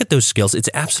when you look at those skills, it's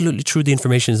absolutely true the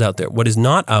information is out there. What is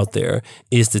not out there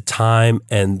is the time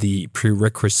and the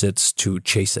prerequisites to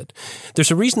chase it.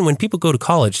 There's a reason when people go to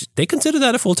college, they consider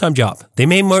that a full-time job. They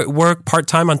may work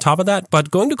part-time on top of that, but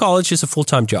going to college is a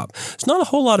full-time job. There's not a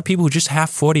whole lot of people who just have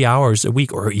 40 hours a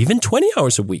week or even 20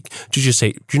 hours a week to just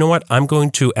say, you know what, I'm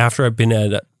going to, after I've been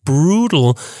at a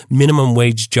brutal minimum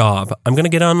wage job, I'm going to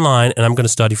get online and I'm going to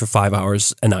study for 5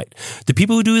 hours a night. The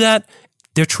people who do that,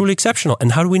 they're truly exceptional.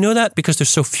 And how do we know that? Because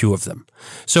there's so few of them.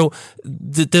 So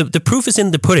the proof is in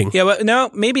the pudding. Yeah, but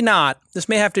no, maybe not. This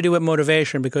may have to do with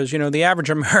motivation because, the average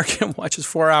American watches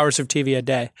 4 hours of TV a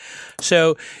day.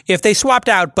 So if they swapped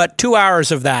out but 2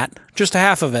 hours of that, just a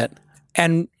half of it,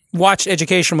 and watched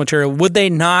educational material, would they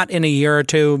not in a year or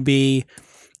two be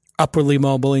upwardly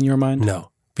mobile in your mind? No.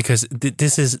 Because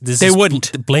they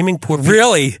wouldn't. Blaming poor people,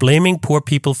 really? Blaming poor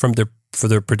people for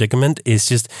their predicament is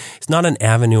it's not an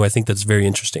avenue I think that's very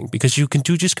interesting, because you can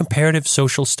do just comparative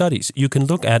social studies. You can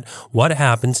look at what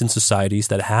happens in societies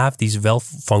that have these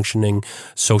well-functioning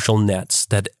social nets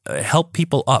that help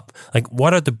people up. Like,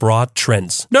 what are the broad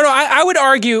trends? No, I would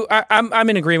argue, I'm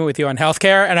in agreement with you on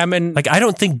healthcare, and I'm in... Like, I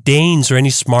don't think Danes are any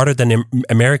smarter than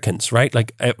Americans, right?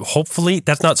 Like, hopefully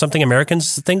that's not something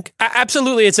Americans think.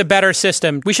 Absolutely, it's a better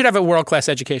system. We should have a world-class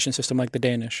education system like the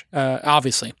Danish,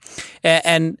 obviously.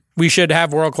 And we should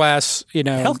have world-class,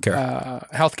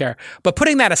 healthcare. But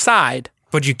putting that aside...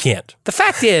 But you can't. The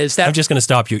fact is that... I'm just going to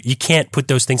stop you. You can't put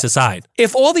those things aside.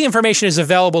 If all the information is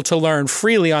available to learn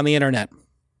freely on the internet,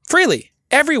 freely,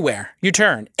 everywhere you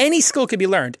turn, any skill can be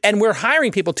learned, and we're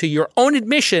hiring people to your own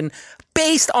admission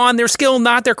based on their skill,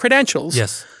 not their credentials.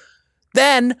 Yes.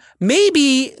 Then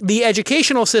maybe the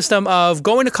educational system of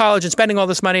going to college and spending all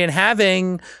this money and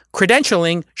having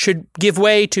credentialing should give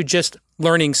way to just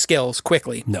learning skills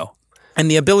quickly. No. And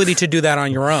the ability to do that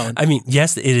on your own. I mean,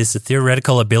 yes, it is a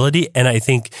theoretical ability, and I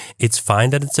think it's fine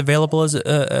that it's available as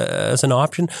an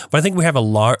option. But I think we have a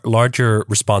larger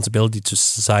responsibility to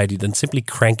society than simply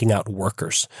cranking out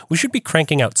workers. We should be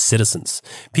cranking out citizens,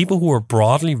 people who are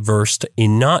broadly versed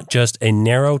in not just a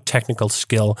narrow technical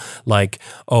skill like,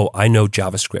 oh, I know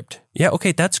JavaScript. Yeah,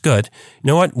 okay, that's good. You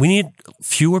know what? We need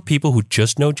fewer people who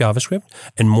just know JavaScript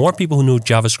and more people who know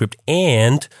JavaScript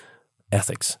and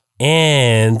ethics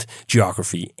and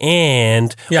geography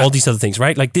and all these other things,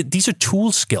 right? Like these are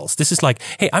tool skills. This is like,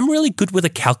 hey, I'm really good with a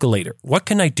calculator. What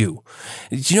can I do?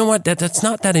 You know what? That's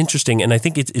not that interesting. And I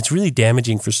think it's really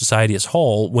damaging for society as a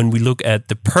whole when we look at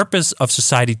the purpose of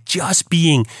society just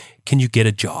being, can you get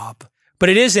a job? But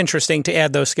it is interesting to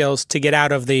add those skills to get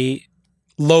out of the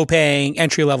low-paying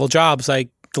entry-level jobs like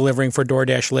delivering for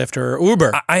DoorDash, Lyft, or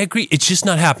Uber. I agree. It's just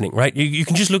not happening, right? You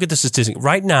can just look at the statistic.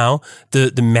 Right now,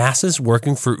 the masses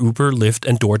working for Uber, Lyft,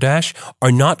 and DoorDash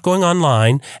are not going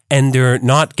online, and they're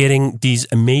not getting these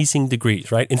amazing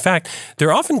degrees, right? In fact,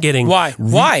 they're often getting... Why?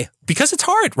 Why? Because it's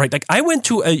hard, right? Like I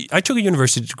took a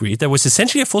university degree that was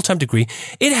essentially a full-time degree.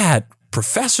 It had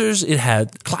professors, it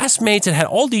had classmates, it had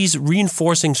all these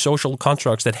reinforcing social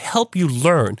constructs that help you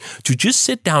learn to just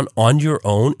sit down on your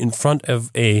own in front of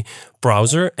a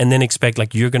browser and then expect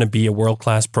like you're going to be a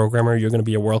world-class programmer, you're going to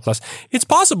be a world-class. It's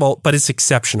possible, but it's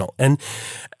exceptional. And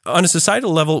on a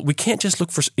societal level, we can't just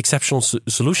look for exceptional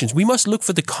solutions. We must look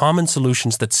for the common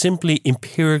solutions that simply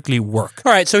empirically work.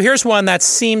 All right, so here's one that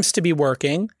seems to be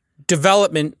working.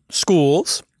 Development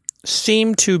schools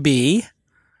seem to be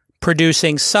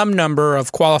producing some number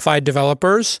of qualified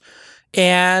developers.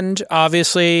 And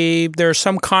obviously, there's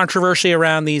some controversy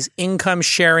around these income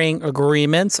sharing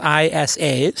agreements,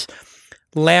 ISAs.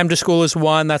 Lambda School is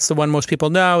one. That's the one most people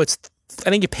know. I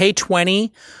think you pay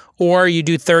 $20 or you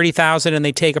do $30,000 and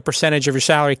they take a percentage of your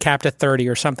salary capped at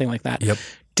 $30 or something like that. Yep.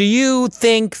 Do you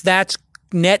think that's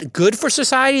net good for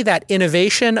society, that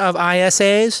innovation of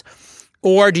ISAs?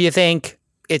 Or do you think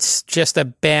it's just a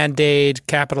Band-Aid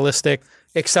capitalistic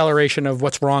acceleration of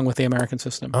what's wrong with the American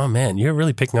system? Oh man, you're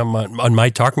really picking up on my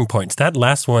talking points. That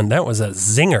last one, that was a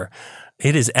zinger.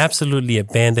 It is absolutely a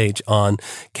Band-Aid on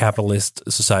capitalist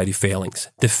society failings.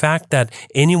 The fact that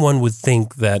anyone would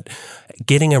think that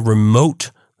getting a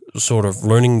remote sort of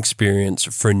learning experience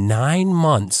for 9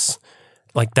 months,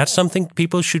 like that's something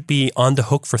people should be on the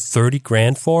hook for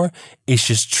 $30,000 for, is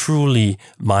just truly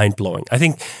mind-blowing. I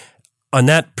think on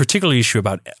that particular issue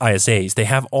about ISAs, they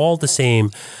have all the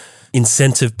same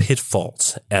incentive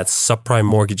pitfalls as subprime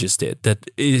mortgages did. That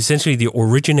essentially the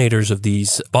originators of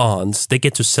these bonds, they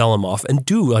get to sell them off and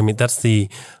do. I mean, that's the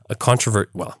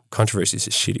controversy is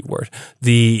a shitty word.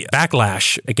 The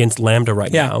backlash against Lambda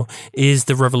right now is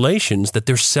the revelations that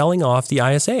they're selling off the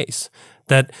ISAs.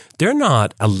 That they're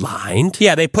not aligned.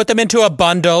 Yeah, they put them into a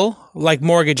bundle like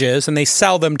mortgages and they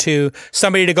sell them to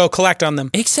somebody to go collect on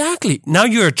them. Exactly. Now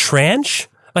you're a tranche.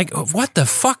 Like, what the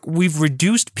fuck? We've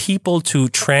reduced people to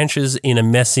tranches in a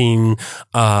messing,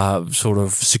 sort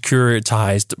of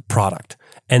securitized product.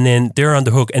 And then they're on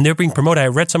the hook and they're being promoted. I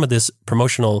read some of this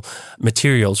promotional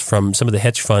materials from some of the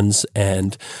hedge funds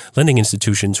and lending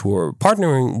institutions who are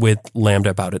partnering with Lambda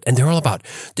about it. And they're all about,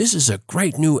 this is a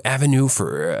great new avenue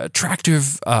for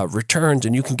attractive returns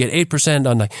and you can get 8%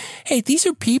 on like, hey, these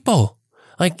are people.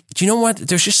 Like, do you know what?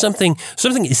 There's just something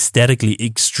aesthetically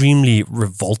extremely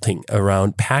revolting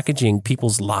around packaging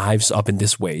people's lives up in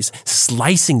this ways,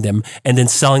 slicing them and then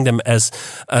selling them as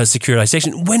a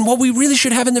securitization, when what we really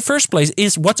should have in the first place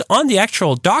is what's on the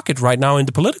actual docket right now in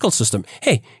the political system.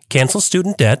 Hey, cancel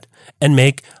student debt and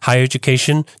make higher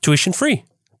education tuition free.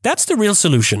 That's the real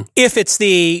solution. If it's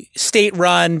the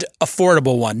state-run,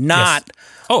 affordable one, not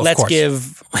let's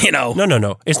give,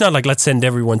 No. It's not like let's send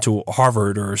everyone to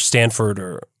Harvard or Stanford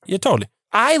or, yeah, totally.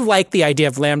 I like the idea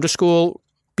of Lambda School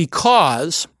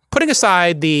because putting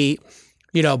aside the,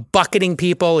 bucketing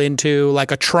people into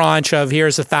like a tranche of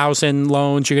here's 1,000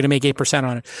 loans, you're going to make 8%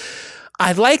 on it.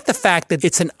 I like the fact that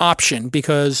it's an option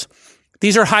because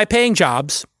these are high-paying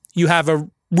jobs. You have a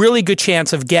really good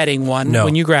chance of getting one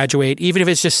when you graduate, even if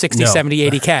it's just 60, 70,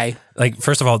 80K. Like,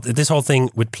 first of all, this whole thing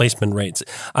with placement rates,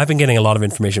 I've been getting a lot of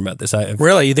information about this.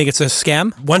 Really? You think it's a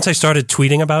scam? Once I started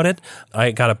tweeting about it,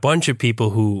 I got a bunch of people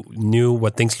who knew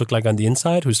what things look like on the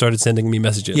inside who started sending me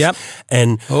messages. Yep.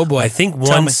 And oh boy. I think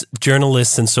once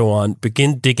journalists and so on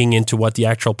begin digging into what the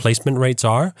actual placement rates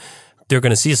are, they're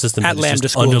going to see a system at Lambda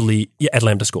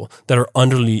School that are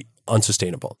utterly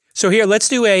unsustainable. So here, let's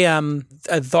do a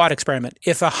thought experiment.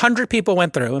 If 100 people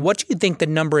went through, what do you think the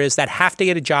number is that have to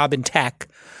get a job in tech,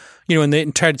 in the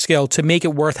entire scale to make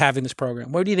it worth having this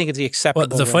program? What do you think is the acceptable?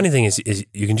 Well, the funny thing is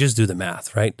you can just do the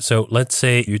math, right? So let's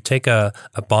say you take a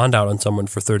bond out on someone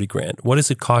for 30 grand. What does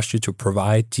it cost you to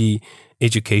provide the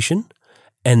education?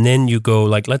 And then you go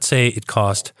like, let's say it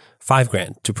cost 5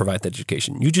 grand to provide that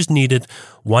education. You just needed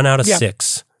 1 out of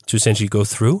 6 to essentially go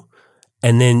through.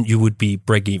 And then you would be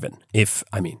break even if,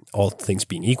 all things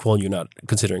being equal, you're not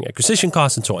considering acquisition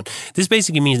costs and so on. This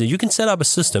basically means that you can set up a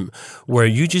system where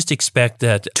you just expect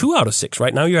that 2 out of 6,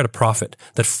 right now you're at a profit,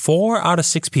 that 4 out of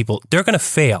 6 people, they're going to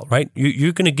fail, right?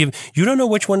 You're going to you don't know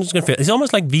which one is going to fail. It's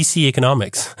almost like VC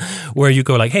economics where you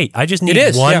go like, hey, I just need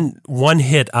one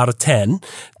hit out of 10,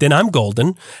 then I'm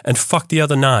golden and fuck the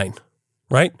other 9,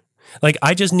 right? Like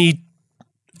I just need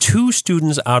 2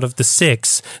 students out of the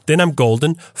 6, then I'm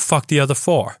golden, fuck the other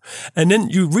 4. And then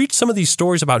you read some of these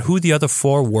stories about who the other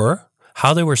 4 were,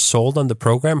 how they were sold on the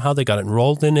program, how they got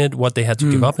enrolled in it, what they had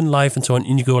to give up in life and so on.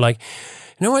 And you go like,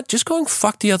 you know what, just going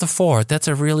fuck the other 4, that's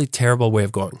a really terrible way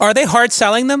of going. Are they hard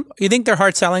selling them? You think they're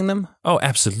hard selling them? Oh,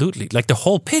 absolutely. Like the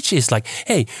whole pitch is like,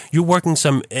 hey, you're working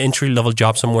some entry-level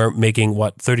job somewhere making,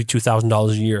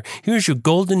 $32,000 a year. Here's your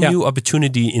golden new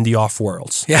opportunity in the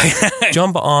off-worlds. Yeah.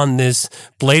 Jump on this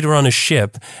Blade Runner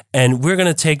ship and we're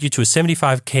going to take you to a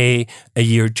 $75K a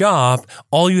year job.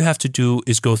 All you have to do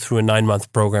is go through a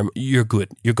 9-month program. You're good.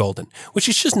 You're golden, which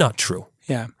is just not true.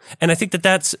 Yeah. And I think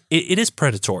that it is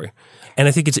predatory. And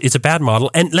I think it's a bad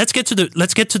model. And let's get to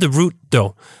the root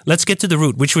though. Let's get to the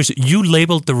root, which was you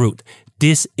labeled the root.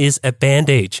 This is a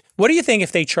band-aid. What do you think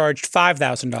if they charged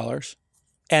 $5,000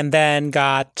 and then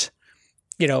got,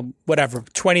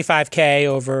 $25K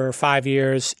over 5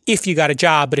 years if you got a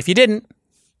job, but if you didn't,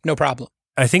 no problem.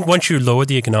 I think once you lower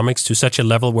the economics to such a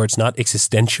level where it's not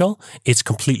existential, it's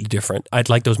completely different. I'd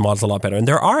like those models a lot better. And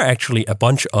there are actually a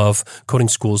bunch of coding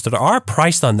schools that are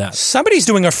priced on that. Somebody's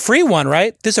doing a free one,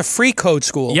 right? There's a free code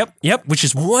school. Yep, which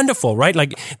is wonderful, right?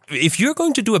 Like, if you're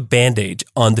going to do a Band-Aid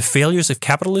on the failures of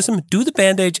capitalism, do the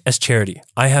Band-Aid as charity.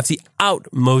 I have the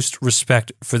utmost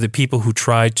respect for the people who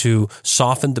try to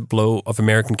soften the blow of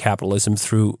American capitalism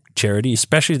through charity,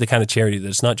 especially the kind of charity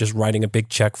that's not just writing a big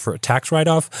check for a tax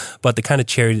write-off, but the kind of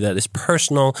charity that is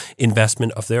personal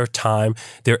investment of their time,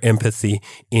 their empathy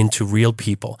into real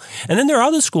people. And then there are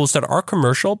other schools that are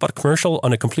commercial, but commercial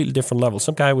on a completely different level.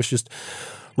 Some guy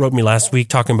wrote me last week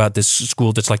talking about this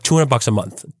school that's like $200 a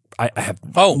month. I have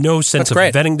no sense of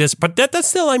vetting this, but that's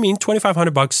still,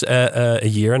 $2,500 a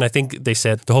year. And I think they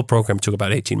said the whole program took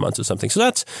about 18 months or something. So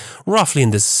that's roughly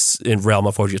in realm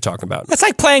of what you're talking about. It's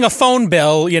like paying a phone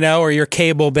bill, or your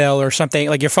cable bill or something,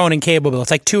 like your phone and cable bill. It's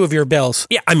like 2 of your bills.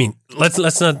 Yeah,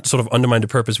 let's not sort of undermine the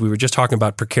purpose. We were just talking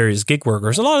about precarious gig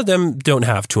workers. A lot of them don't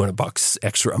have $200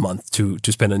 extra a month to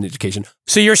spend on education.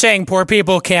 So you're saying poor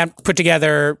people can't put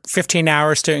together 15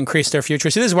 hours to increase their future.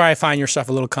 So this is where I find yourself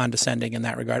a little condescending in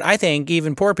that regard. I think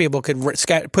even poor people could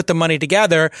put the money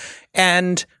together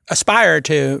and aspire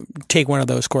to take one of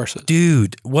those courses.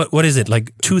 Dude, what is it?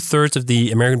 Like 2/3 of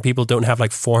the American people don't have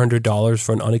like $400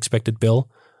 for an unexpected bill.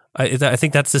 I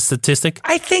think that's the statistic.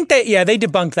 I think that, they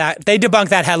debunked that. They debunked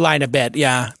that headline a bit,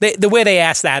 yeah. The way they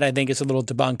asked that, I think, is a little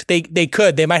debunked.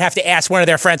 They might have to ask one of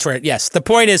their friends for it, yes. The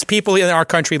point is, people in our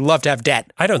country love to have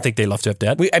debt. I don't think they love to have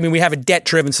debt. We have a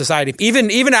debt-driven society.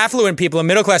 Even affluent people and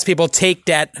middle-class people take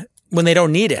debt when they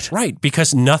don't need it. Right,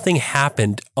 because nothing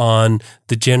happened on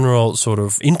the general sort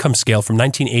of income scale from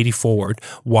 1980 forward,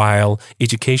 while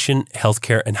education,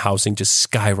 healthcare, and housing just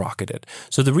skyrocketed.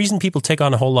 So the reason people take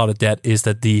on a whole lot of debt is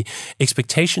that the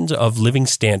expectations of living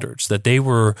standards that they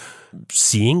were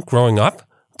seeing growing up,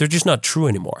 they're just not true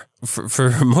anymore.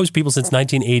 For most people since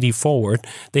 1980 forward,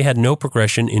 they had no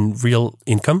progression in real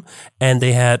income, and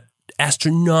they had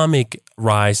astronomical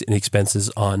rise in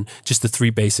expenses on just the three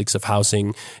basics of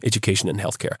housing, education, and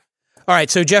healthcare. All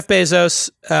right, so Jeff Bezos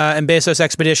and Bezos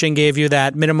Expedition gave you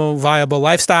that minimum viable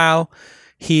lifestyle.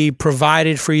 He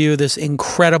provided for you this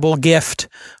incredible gift,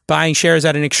 buying shares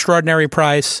at an extraordinary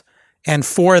price. And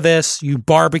for this, you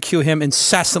barbecue him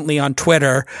incessantly on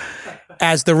Twitter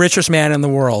as the richest man in the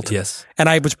world. Yes. And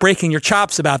I was breaking your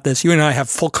chops about this. You and I have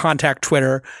full contact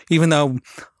Twitter, even though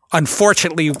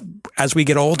unfortunately, as we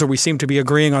get older, we seem to be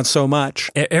agreeing on so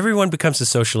much. Everyone becomes a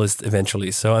socialist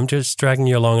eventually, so I'm just dragging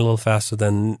you along a little faster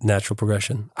than natural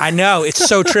progression. I know, it's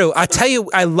so true. I tell you,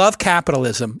 I love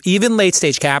capitalism, even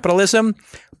late-stage capitalism,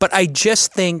 but I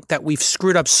just think that we've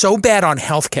screwed up so bad on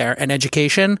healthcare and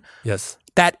education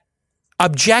that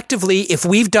objectively, if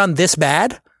we've done this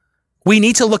bad, we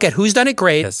need to look at who's done it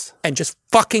great and just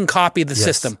fucking copy the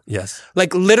system. Yes.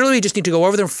 Like literally just need to go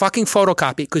over there and fucking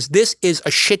photocopy, because this is a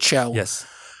shit show. Yes.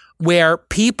 Where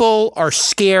people are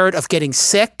scared of getting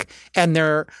sick and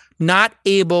they're not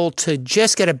able to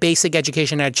just get a basic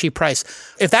education at a cheap price.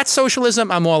 If that's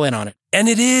socialism, I'm all in on it. And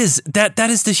it is. That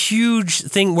is the huge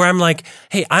thing where I'm like,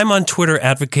 hey, I'm on Twitter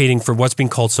advocating for what's being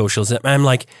called socialism. And I'm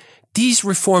like, these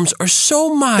reforms are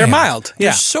so mild. They're mild.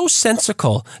 They're so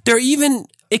sensical. They're even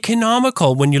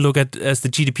economical when you look at as the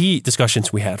GDP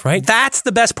discussions we had, right? That's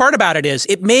the best part about it is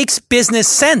it makes business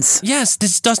sense. Yes,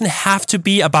 this doesn't have to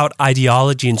be about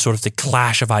ideology and sort of the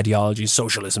clash of ideologies,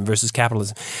 socialism versus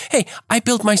capitalism. Hey, I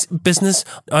built my business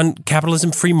on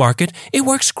capitalism free market. It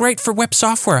works great for web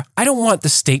software. I don't want the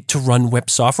state to run web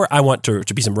software. I want there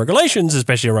to be some regulations,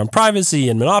 especially around privacy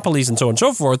and monopolies and so on and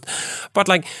so forth. But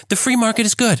like the free market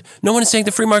is good. No one is saying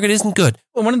the free market isn't good.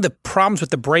 Well, one of the problems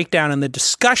with the breakdown and the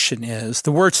discussion is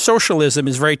the word socialism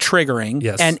is very triggering.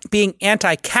 Yes. And being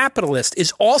anti-capitalist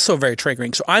is also very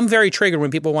triggering. So I'm very triggered when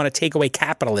people want to take away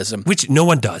capitalism. Which no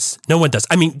one does. No one does.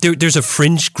 I mean, there's a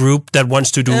fringe group that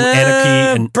wants to do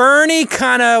anarchy. And Bernie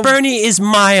kind of... Bernie is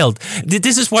mild.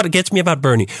 This is what gets me about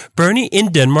Bernie. Bernie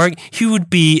in Denmark, he would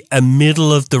be a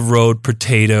middle-of-the-road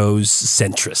potatoes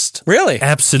centrist. Really?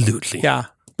 Absolutely. Yeah.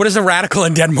 What does a radical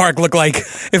in Denmark look like?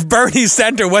 If Bernie's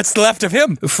center, what's left of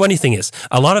him? Funny thing is,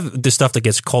 a lot of the stuff that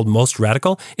gets called most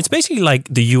radical, it's basically like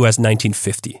the U.S.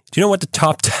 1950. Do you know what the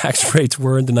top tax rates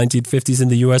were in the 1950s in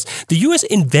the U.S.? The U.S.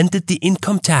 invented the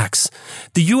income tax.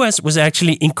 The U.S. was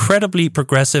actually incredibly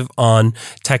progressive on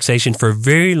taxation for a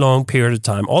very long period of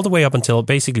time, all the way up until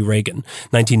basically Reagan,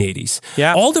 1980s.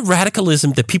 Yeah. All the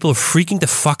radicalism that people are freaking the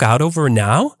fuck out over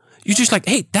now, you're just like,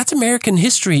 hey, that's American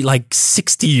history like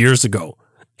 60 years ago.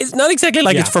 It's not exactly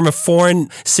like it's from a foreign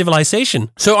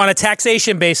civilization. So on a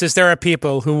taxation basis, there are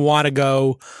people who want to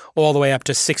go all the way up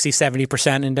to 60,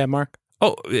 70% in Denmark?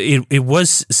 Oh, it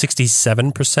was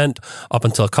 67% up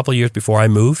until a couple of years before I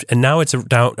moved, and now it's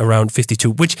down around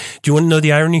 52, which, do you want to know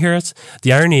the irony here is?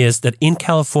 The irony is that in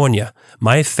California,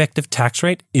 my effective tax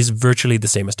rate is virtually the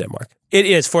same as Denmark. It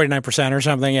is 49% or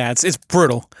something, yeah. It's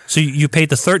brutal. So you paid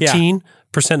the 13%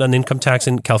 on income tax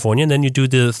in California, and then you do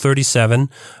the 37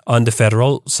 on the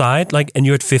federal side, and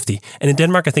you're at 50. And in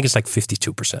Denmark, I think it's like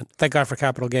 52%. Thank God for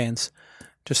capital gains.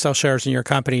 Just sell shares in your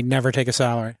company, never take a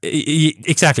salary.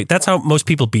 Exactly. That's how most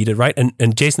people beat it, right?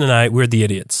 And Jason and I, we're the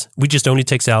idiots. We just only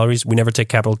take salaries. We never take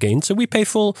capital gains. So we pay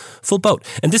full boat.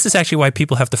 And this is actually why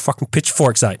people have the fucking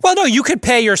pitchforks out. Well, no, you could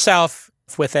pay yourself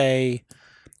with a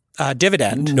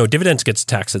dividend. No, dividends gets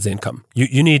taxed as income.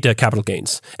 You need capital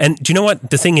gains. And do you know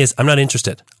what? The thing is, I'm not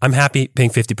interested. I'm happy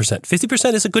paying 50%.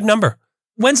 50% is a good number.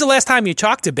 When's the last time you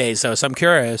talked to Bezos? I'm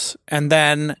curious. And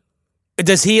then...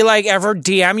 Does he like ever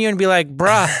DM you and be like,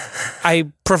 bruh,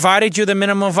 I provided you the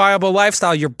minimum viable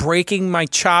lifestyle. You're breaking my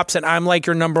chops and I'm like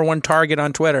your number one target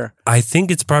on Twitter? I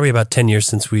think it's probably about 10 years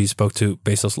since we spoke to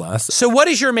Bezos last. So what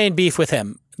is your main beef with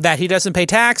him? That he doesn't pay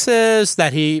taxes,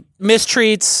 that he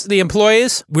mistreats the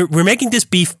employees? We're making this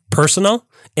beef personal,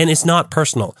 and it's not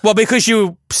personal. Well, because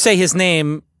you say his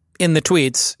name in the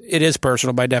tweets, it is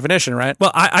personal by definition, right? Well,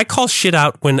 I call shit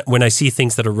out when I see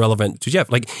things that are relevant to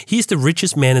Jeff. Like, he's the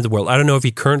richest man in the world. I don't know if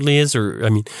he currently is or, I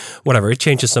mean, whatever. It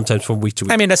changes sometimes from week to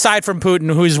week. I mean, aside from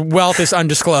Putin, whose wealth is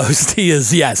undisclosed, he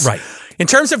is, yes. Right. In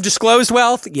terms of disclosed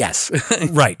wealth, yes.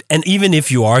 Right. And even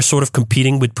if you are sort of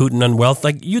competing with Putin on wealth,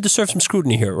 like, you deserve some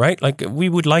scrutiny here, right? Like, we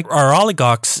would like our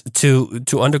oligarchs to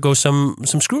undergo some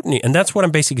scrutiny. And that's what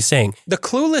I'm basically saying. The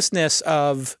cluelessness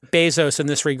of Bezos in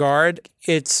this regard,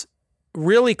 it's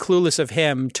really clueless of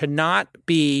him to not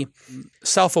be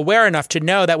self-aware enough to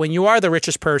know that when you are the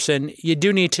richest person, you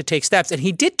do need to take steps. And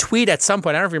he did tweet at some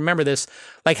point, I don't know if you remember this,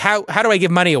 like, how do I give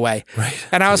money away? Right.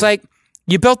 And I was like,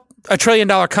 you built $1 trillion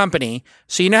company,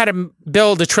 so you know how to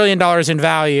build $1 trillion in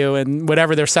value and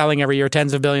whatever they're selling every year,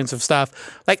 tens of billions of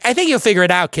stuff. Like, I think you'll figure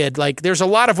it out, kid. Like, there's a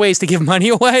lot of ways to give money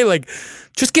away. Like,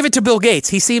 just give it to Bill Gates.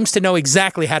 He seems to know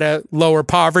exactly how to lower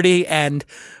poverty and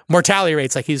mortality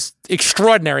rates. Like, he's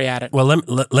extraordinary at it. Well,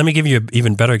 let me give you an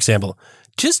even better example.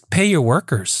 Just pay your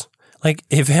workers. Like,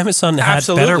 if Amazon had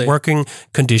better working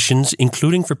conditions,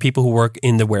 including for people who work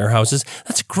in the warehouses,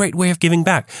 that's a great way of giving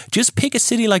back. Just pick a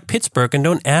city like Pittsburgh and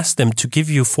don't ask them to give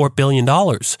you $4 billion.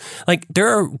 Like, there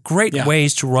are great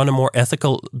ways to run a more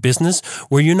ethical business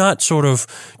where you're not sort of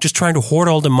just trying to hoard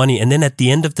all the money and then at the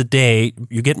end of the day,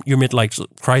 you get your midlife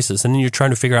crisis and then you're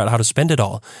trying to figure out how to spend it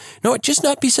all. No, just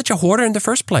not be such a hoarder in the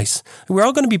first place. We're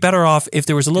all going to be better off if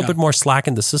there was a little bit more slack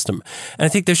in the system. And I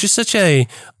think there's just such a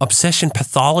obsession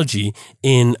pathology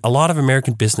in a lot of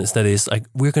American business that is like,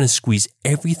 we're going to squeeze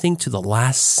everything to the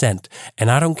last cent. And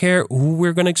I don't care who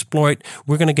we're going to exploit.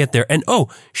 We're going to get there. And oh,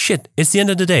 shit, it's the end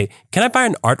of the day. Can I buy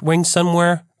an art wing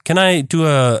somewhere? Can I do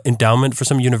a endowment for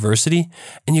some university?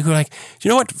 And you go like, you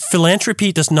know what?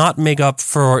 Philanthropy does not make up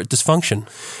for dysfunction.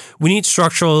 We need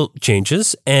structural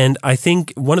changes. And I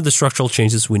think one of the structural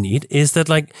changes we need is that,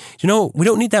 like, you know, we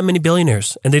don't need that many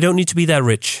billionaires and they don't need to be that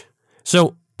rich.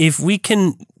 So if we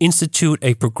can institute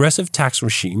a progressive tax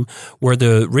regime where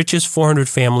the richest 400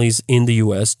 families in the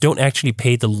U.S. don't actually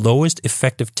pay the lowest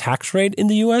effective tax rate in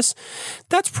the U.S.,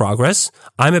 that's progress.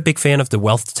 I'm a big fan of the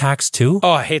wealth tax too.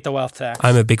 Oh, I hate the wealth tax.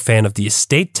 I'm a big fan of the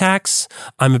estate tax.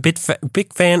 I'm a big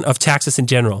fan of taxes in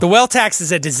general. The wealth tax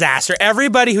is a disaster.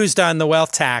 Everybody who's done the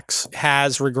wealth tax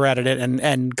has regretted it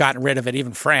and gotten rid of it,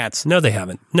 even France. No, they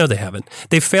haven't.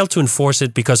 They've failed to enforce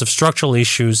it because of structural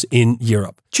issues in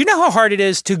Europe. Do you know how hard it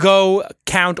is to go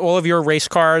count all of your race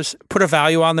cars, put a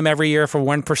value on them every year for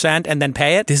 1%, and then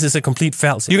pay it? This is a complete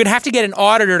fallacy. You're going to have to get an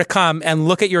auditor to come and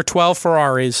look at your 12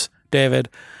 Ferraris, David,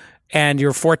 and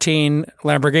your 14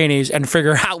 Lamborghinis and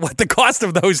figure out what the cost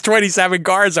of those 27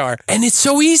 cars are. And it's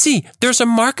so easy. There's a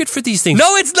market for these things.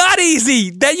 No, it's not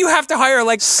easy. Then you have to hire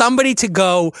like somebody to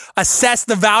go assess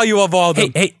the value of all of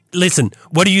them. Hey, listen,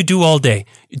 what do you do all day?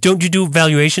 Don't you do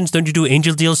valuations? Don't you do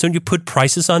angel deals? Don't you put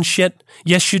prices on shit?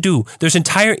 Yes, you do. There's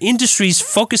entire industries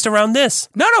focused around this.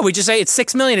 No, we just say it's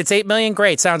 6 million, it's 8 million.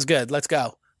 Great, sounds good. Let's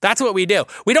go. That's what we do.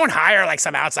 We don't hire like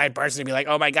some outside person to be like,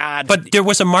 oh my God. But there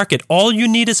was a market. All you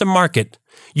need is a market.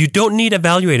 You don't need an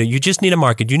evaluator. You just need a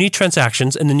market. You need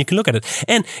transactions and then you can look at it.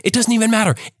 And it doesn't even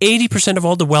matter. 80% of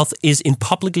all the wealth is in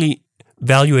publicly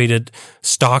valuated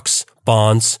stocks,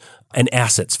 bonds, and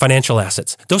assets, financial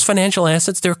assets. Those financial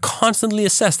assets, they're constantly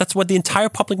assessed. That's what the entire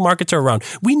public markets are around.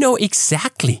 We know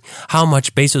exactly how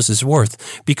much Bezos is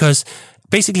worth because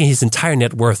basically his entire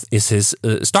net worth is his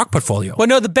stock portfolio. Well,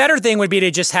 no, the better thing would be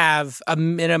to just have a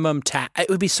minimum tax. It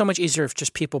would be so much easier if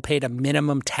just people paid a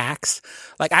minimum tax.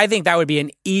 Like, I think that would be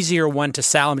an easier one to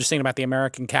sell. I'm just thinking about the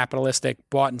American capitalistic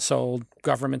bought and sold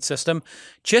government system.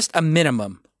 Just a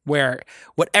minimum where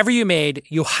whatever you made,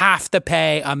 you have to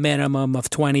pay a minimum of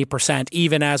 20%,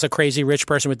 even as a crazy rich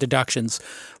person with deductions.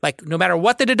 Like, no matter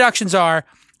what the deductions are,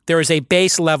 there is a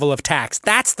base level of tax.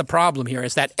 That's the problem here,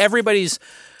 is that everybody's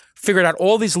figured out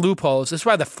all these loopholes. This is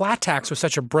why the flat tax was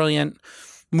such a brilliant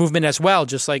movement as well.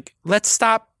 Just like, let's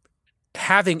stop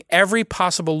having every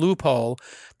possible loophole.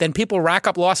 Then people rack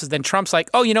up losses. Then Trump's like,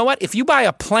 oh, you know what? If you buy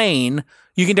a plane,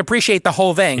 you can depreciate the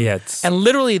whole thing. Yeah, and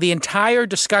literally the entire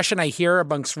discussion I hear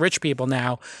amongst rich people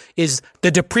now is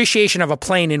the depreciation of a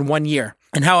plane in 1 year.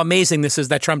 And how amazing this is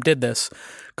that Trump did this.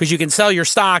 Because you can sell your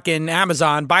stock in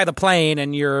Amazon, buy the plane,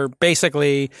 and you're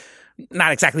basically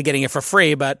not exactly getting it for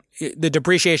free, but the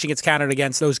depreciation gets counted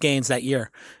against those gains that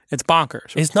year. It's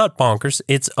bonkers. It's not bonkers.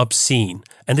 It's obscene.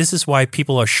 And this is why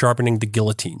people are sharpening the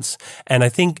guillotines. And I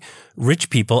think rich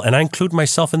people, and I include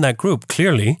myself in that group,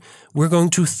 clearly, we're going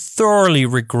to thoroughly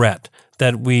regret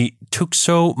that we took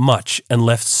so much and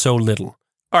left so little.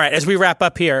 All right, as we wrap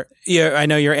up here, I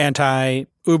know you're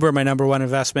anti-Uber, my number one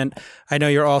investment. I know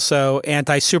you're also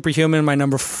anti-Superhuman, my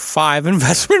number 5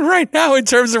 investment right now in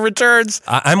terms of returns.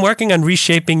 I'm working on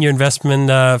reshaping your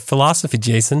investment philosophy,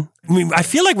 Jason. I mean, I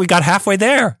feel like we got halfway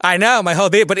there. I know, my whole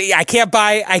day, but I can't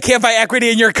buy equity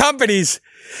in your companies.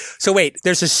 So wait,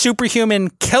 there's a Superhuman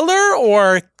killer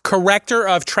or corrector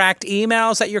of tracked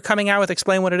emails that you're coming out with?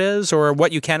 Explain what it is or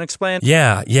what you can explain.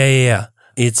 Yeah.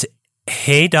 It's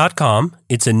Hey.com.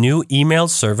 It's a new email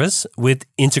service with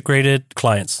integrated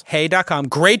clients. Hey.com.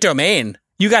 Great domain.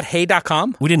 You got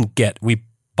Hey.com? We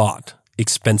bought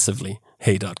expensively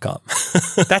Hey.com.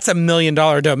 That's $1 million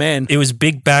domain. It was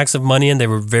big bags of money and they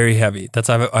were very heavy. That's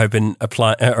how I've been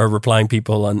replying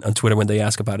people on Twitter when they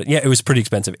ask about it. Yeah, it was pretty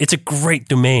expensive. It's a great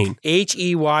domain.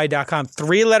 HEY.com.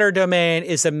 3-letter domain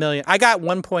is $1 million. I got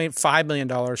 $1.5 million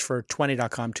for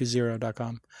 20.com,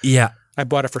 20.com. Yeah. I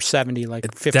bought it for 70, like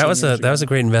 15 years ago. That was a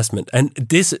great investment. And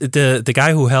the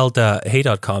guy who held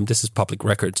Hey.com, this is public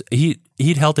records,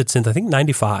 he'd held it since I think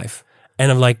 95.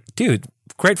 And I'm like, dude,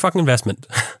 great fucking investment.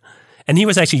 And he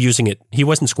was actually using it. He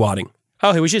wasn't squatting.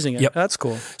 Oh, he was using it. Yep. That's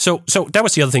cool. So that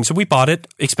was the other thing. So we bought it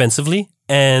expensively.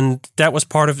 And that was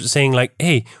part of saying like,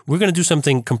 hey, we're going to do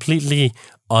something completely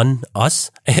on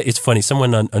us. It's funny.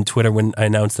 Someone on Twitter, when I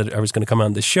announced that I was going to come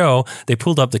on the show, they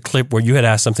pulled up the clip where you had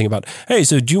asked something about, hey,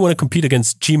 so do you want to compete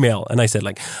against Gmail? And I said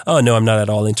like, oh, no, I'm not at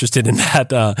all interested in that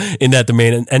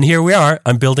domain. And here we are.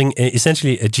 I'm building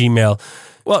essentially a Gmail.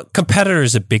 Well, competitor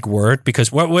is a big word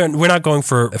because we're not going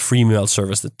for a free email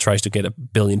service that tries to get 1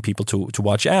 billion people to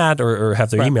watch ad or have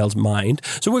their emails mined.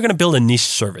 So we're going to build a niche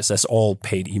service, as all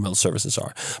paid email services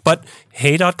are. But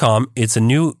Hey.com, it's a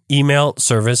new email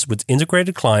service with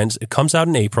integrated clients. It comes out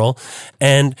in April.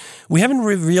 And we haven't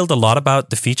revealed a lot about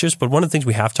the features, but one of the things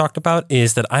we have talked about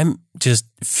is that I'm just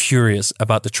furious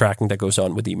about the tracking that goes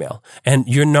on with email. And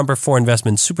your number 4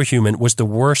 investment, Superhuman, was the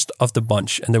worst of the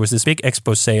bunch. And there was this big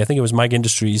expose, I think it was Mike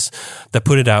Industries that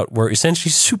put it out, where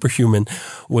essentially Superhuman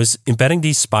was embedding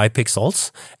these spy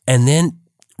pixels and then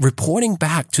reporting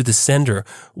back to the sender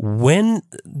when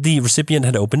the recipient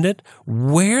had opened it,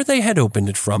 where they had opened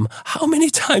it from, how many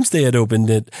times they had opened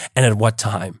it, and at what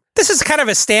time. This is kind of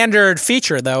a standard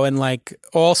feature, though, and like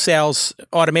all sales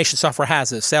automation software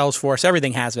has it. Salesforce,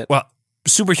 everything has it. Well,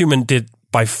 Superhuman did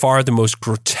by far the most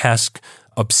grotesque,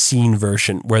 obscene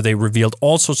version where they revealed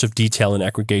all sorts of detail and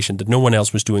aggregation that no one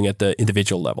else was doing at the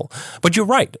individual level. But you're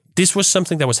right. This was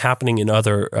something that was happening in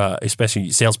other, especially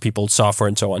salespeople, software,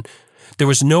 and so on. There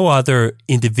was no other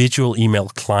individual email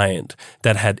client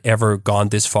that had ever gone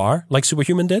this far like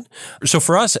Superhuman did. So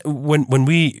for us,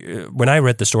 when I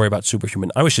read the story about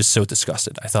Superhuman, I was just so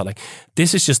disgusted. I thought like,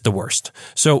 this is just the worst.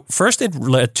 So first it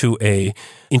led to a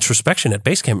introspection at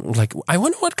Basecamp. Like, I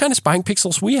wonder what kind of spying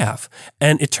pixels we have.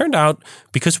 And it turned out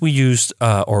because we use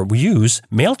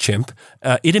MailChimp,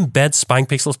 it embeds spying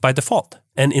pixels by default.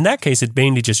 And in that case, it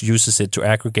mainly just uses it to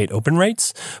aggregate open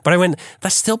rates. But I went,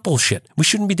 that's still bullshit. We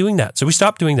shouldn't be doing that. So we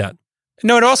stopped doing that.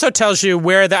 No, it also tells you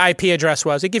where the IP address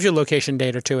was. It gives you location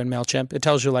data too in MailChimp. It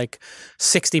tells you like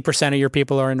 60% of your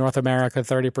people are in North America,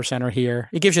 30% are here.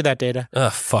 It gives you that data.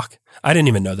 Fuck. I didn't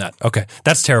even know that. Okay.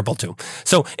 That's terrible too.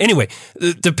 So anyway,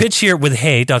 the pitch here with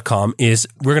Hey.com is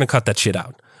we're going to cut that shit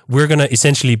out. We're going to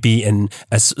essentially be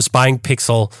a spying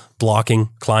pixel blocking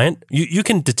client. You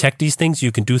can detect these things.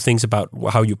 You can do things about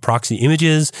how you proxy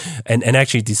images and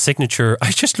actually the signature.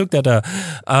 I just looked at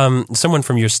someone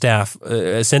from your staff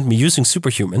sent me using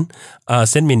Superhuman,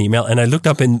 sent me an email, and I looked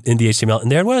up in the HTML, and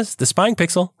there it was, the spying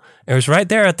pixel. It was right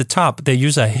there at the top. They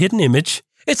use a hidden image.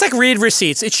 It's like read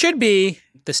receipts. It should be.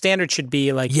 The standard should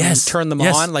be like you turn them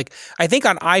on. Like I think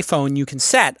on iPhone you can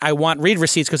set I want read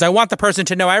receipts because I want the person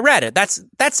to know I read it. That's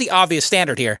the obvious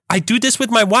standard here. I do this with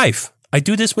my wife. I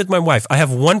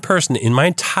have one person in my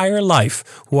entire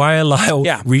life who I allow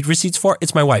read receipts for.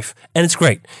 It's my wife. And it's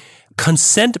great.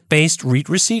 Consent-based read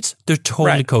receipts, they're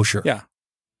totally kosher. Yeah.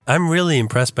 I'm really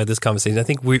impressed by this conversation. I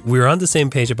think we're on the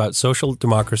same page about social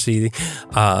democracy,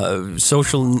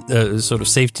 social sort of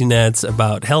safety nets,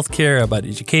 about healthcare, about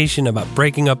education, about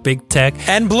breaking up big tech.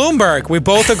 And Bloomberg. We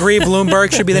both agree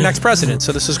Bloomberg should be the next president.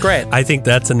 So this is great. I think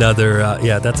that's another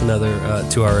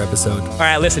 2-hour episode. All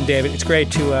right, listen, David, it's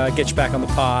great to get you back on the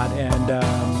pod.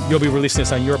 And you'll be releasing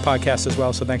this on your podcast as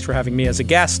well. So thanks for having me as a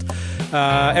guest.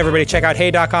 Everybody check out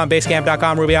Hey.com,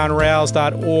 Basecamp.com,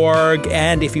 RubyOnRails.org.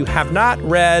 And if you have not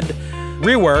read read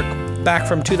Rework back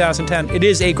from 2010. It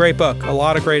is a great book. A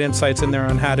lot of great insights in there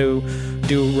on how to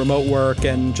do remote work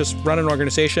and just run an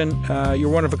organization. You're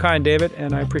one of a kind, David,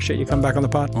 and I appreciate you coming back on the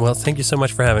pod. Well, thank you so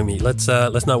much for having me. Let's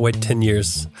not wait 10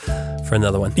 years for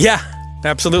another one. Yeah,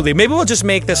 absolutely. Maybe we'll just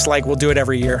make this like we'll do it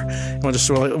every year. We'll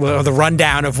have the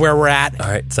rundown of where we're at. All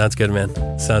right. Sounds good,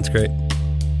 man. Sounds great.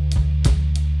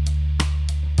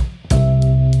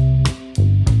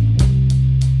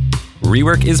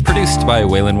 Rework is produced by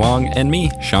Waylon Wong and me,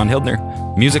 Sean Hildner.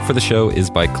 Music for the show is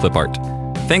by Clip Art.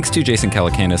 Thanks to Jason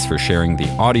Calacanis for sharing the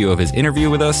audio of his interview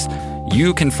with us.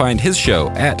 You can find his show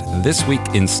at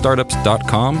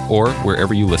thisweekinstartups.com or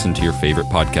wherever you listen to your favorite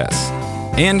podcasts.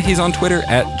 And he's on Twitter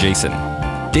at Jason.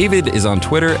 David is on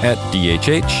Twitter at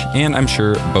DHH, and I'm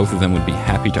sure both of them would be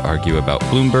happy to argue about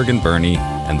Bloomberg and Bernie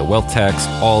and the wealth tax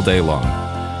all day long.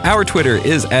 Our Twitter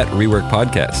is at Rework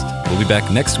Podcast. We'll be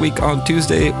back next week on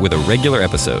Tuesday with a regular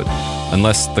episode.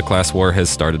 Unless the class war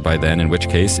has started by then, in which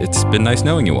case it's been nice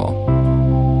knowing you all.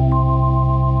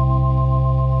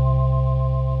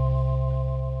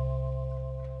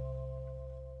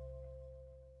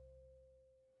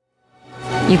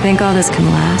 You think all this can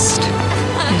last?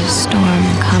 There's a storm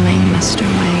coming, Mr.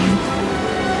 Wayne.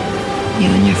 You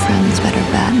and your friends better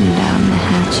batten down the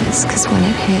hatches, because when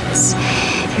it hits,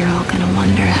 you're all gonna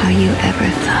wonder how you ever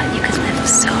thought you could live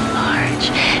so large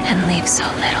and leave so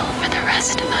little for the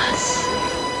rest of us.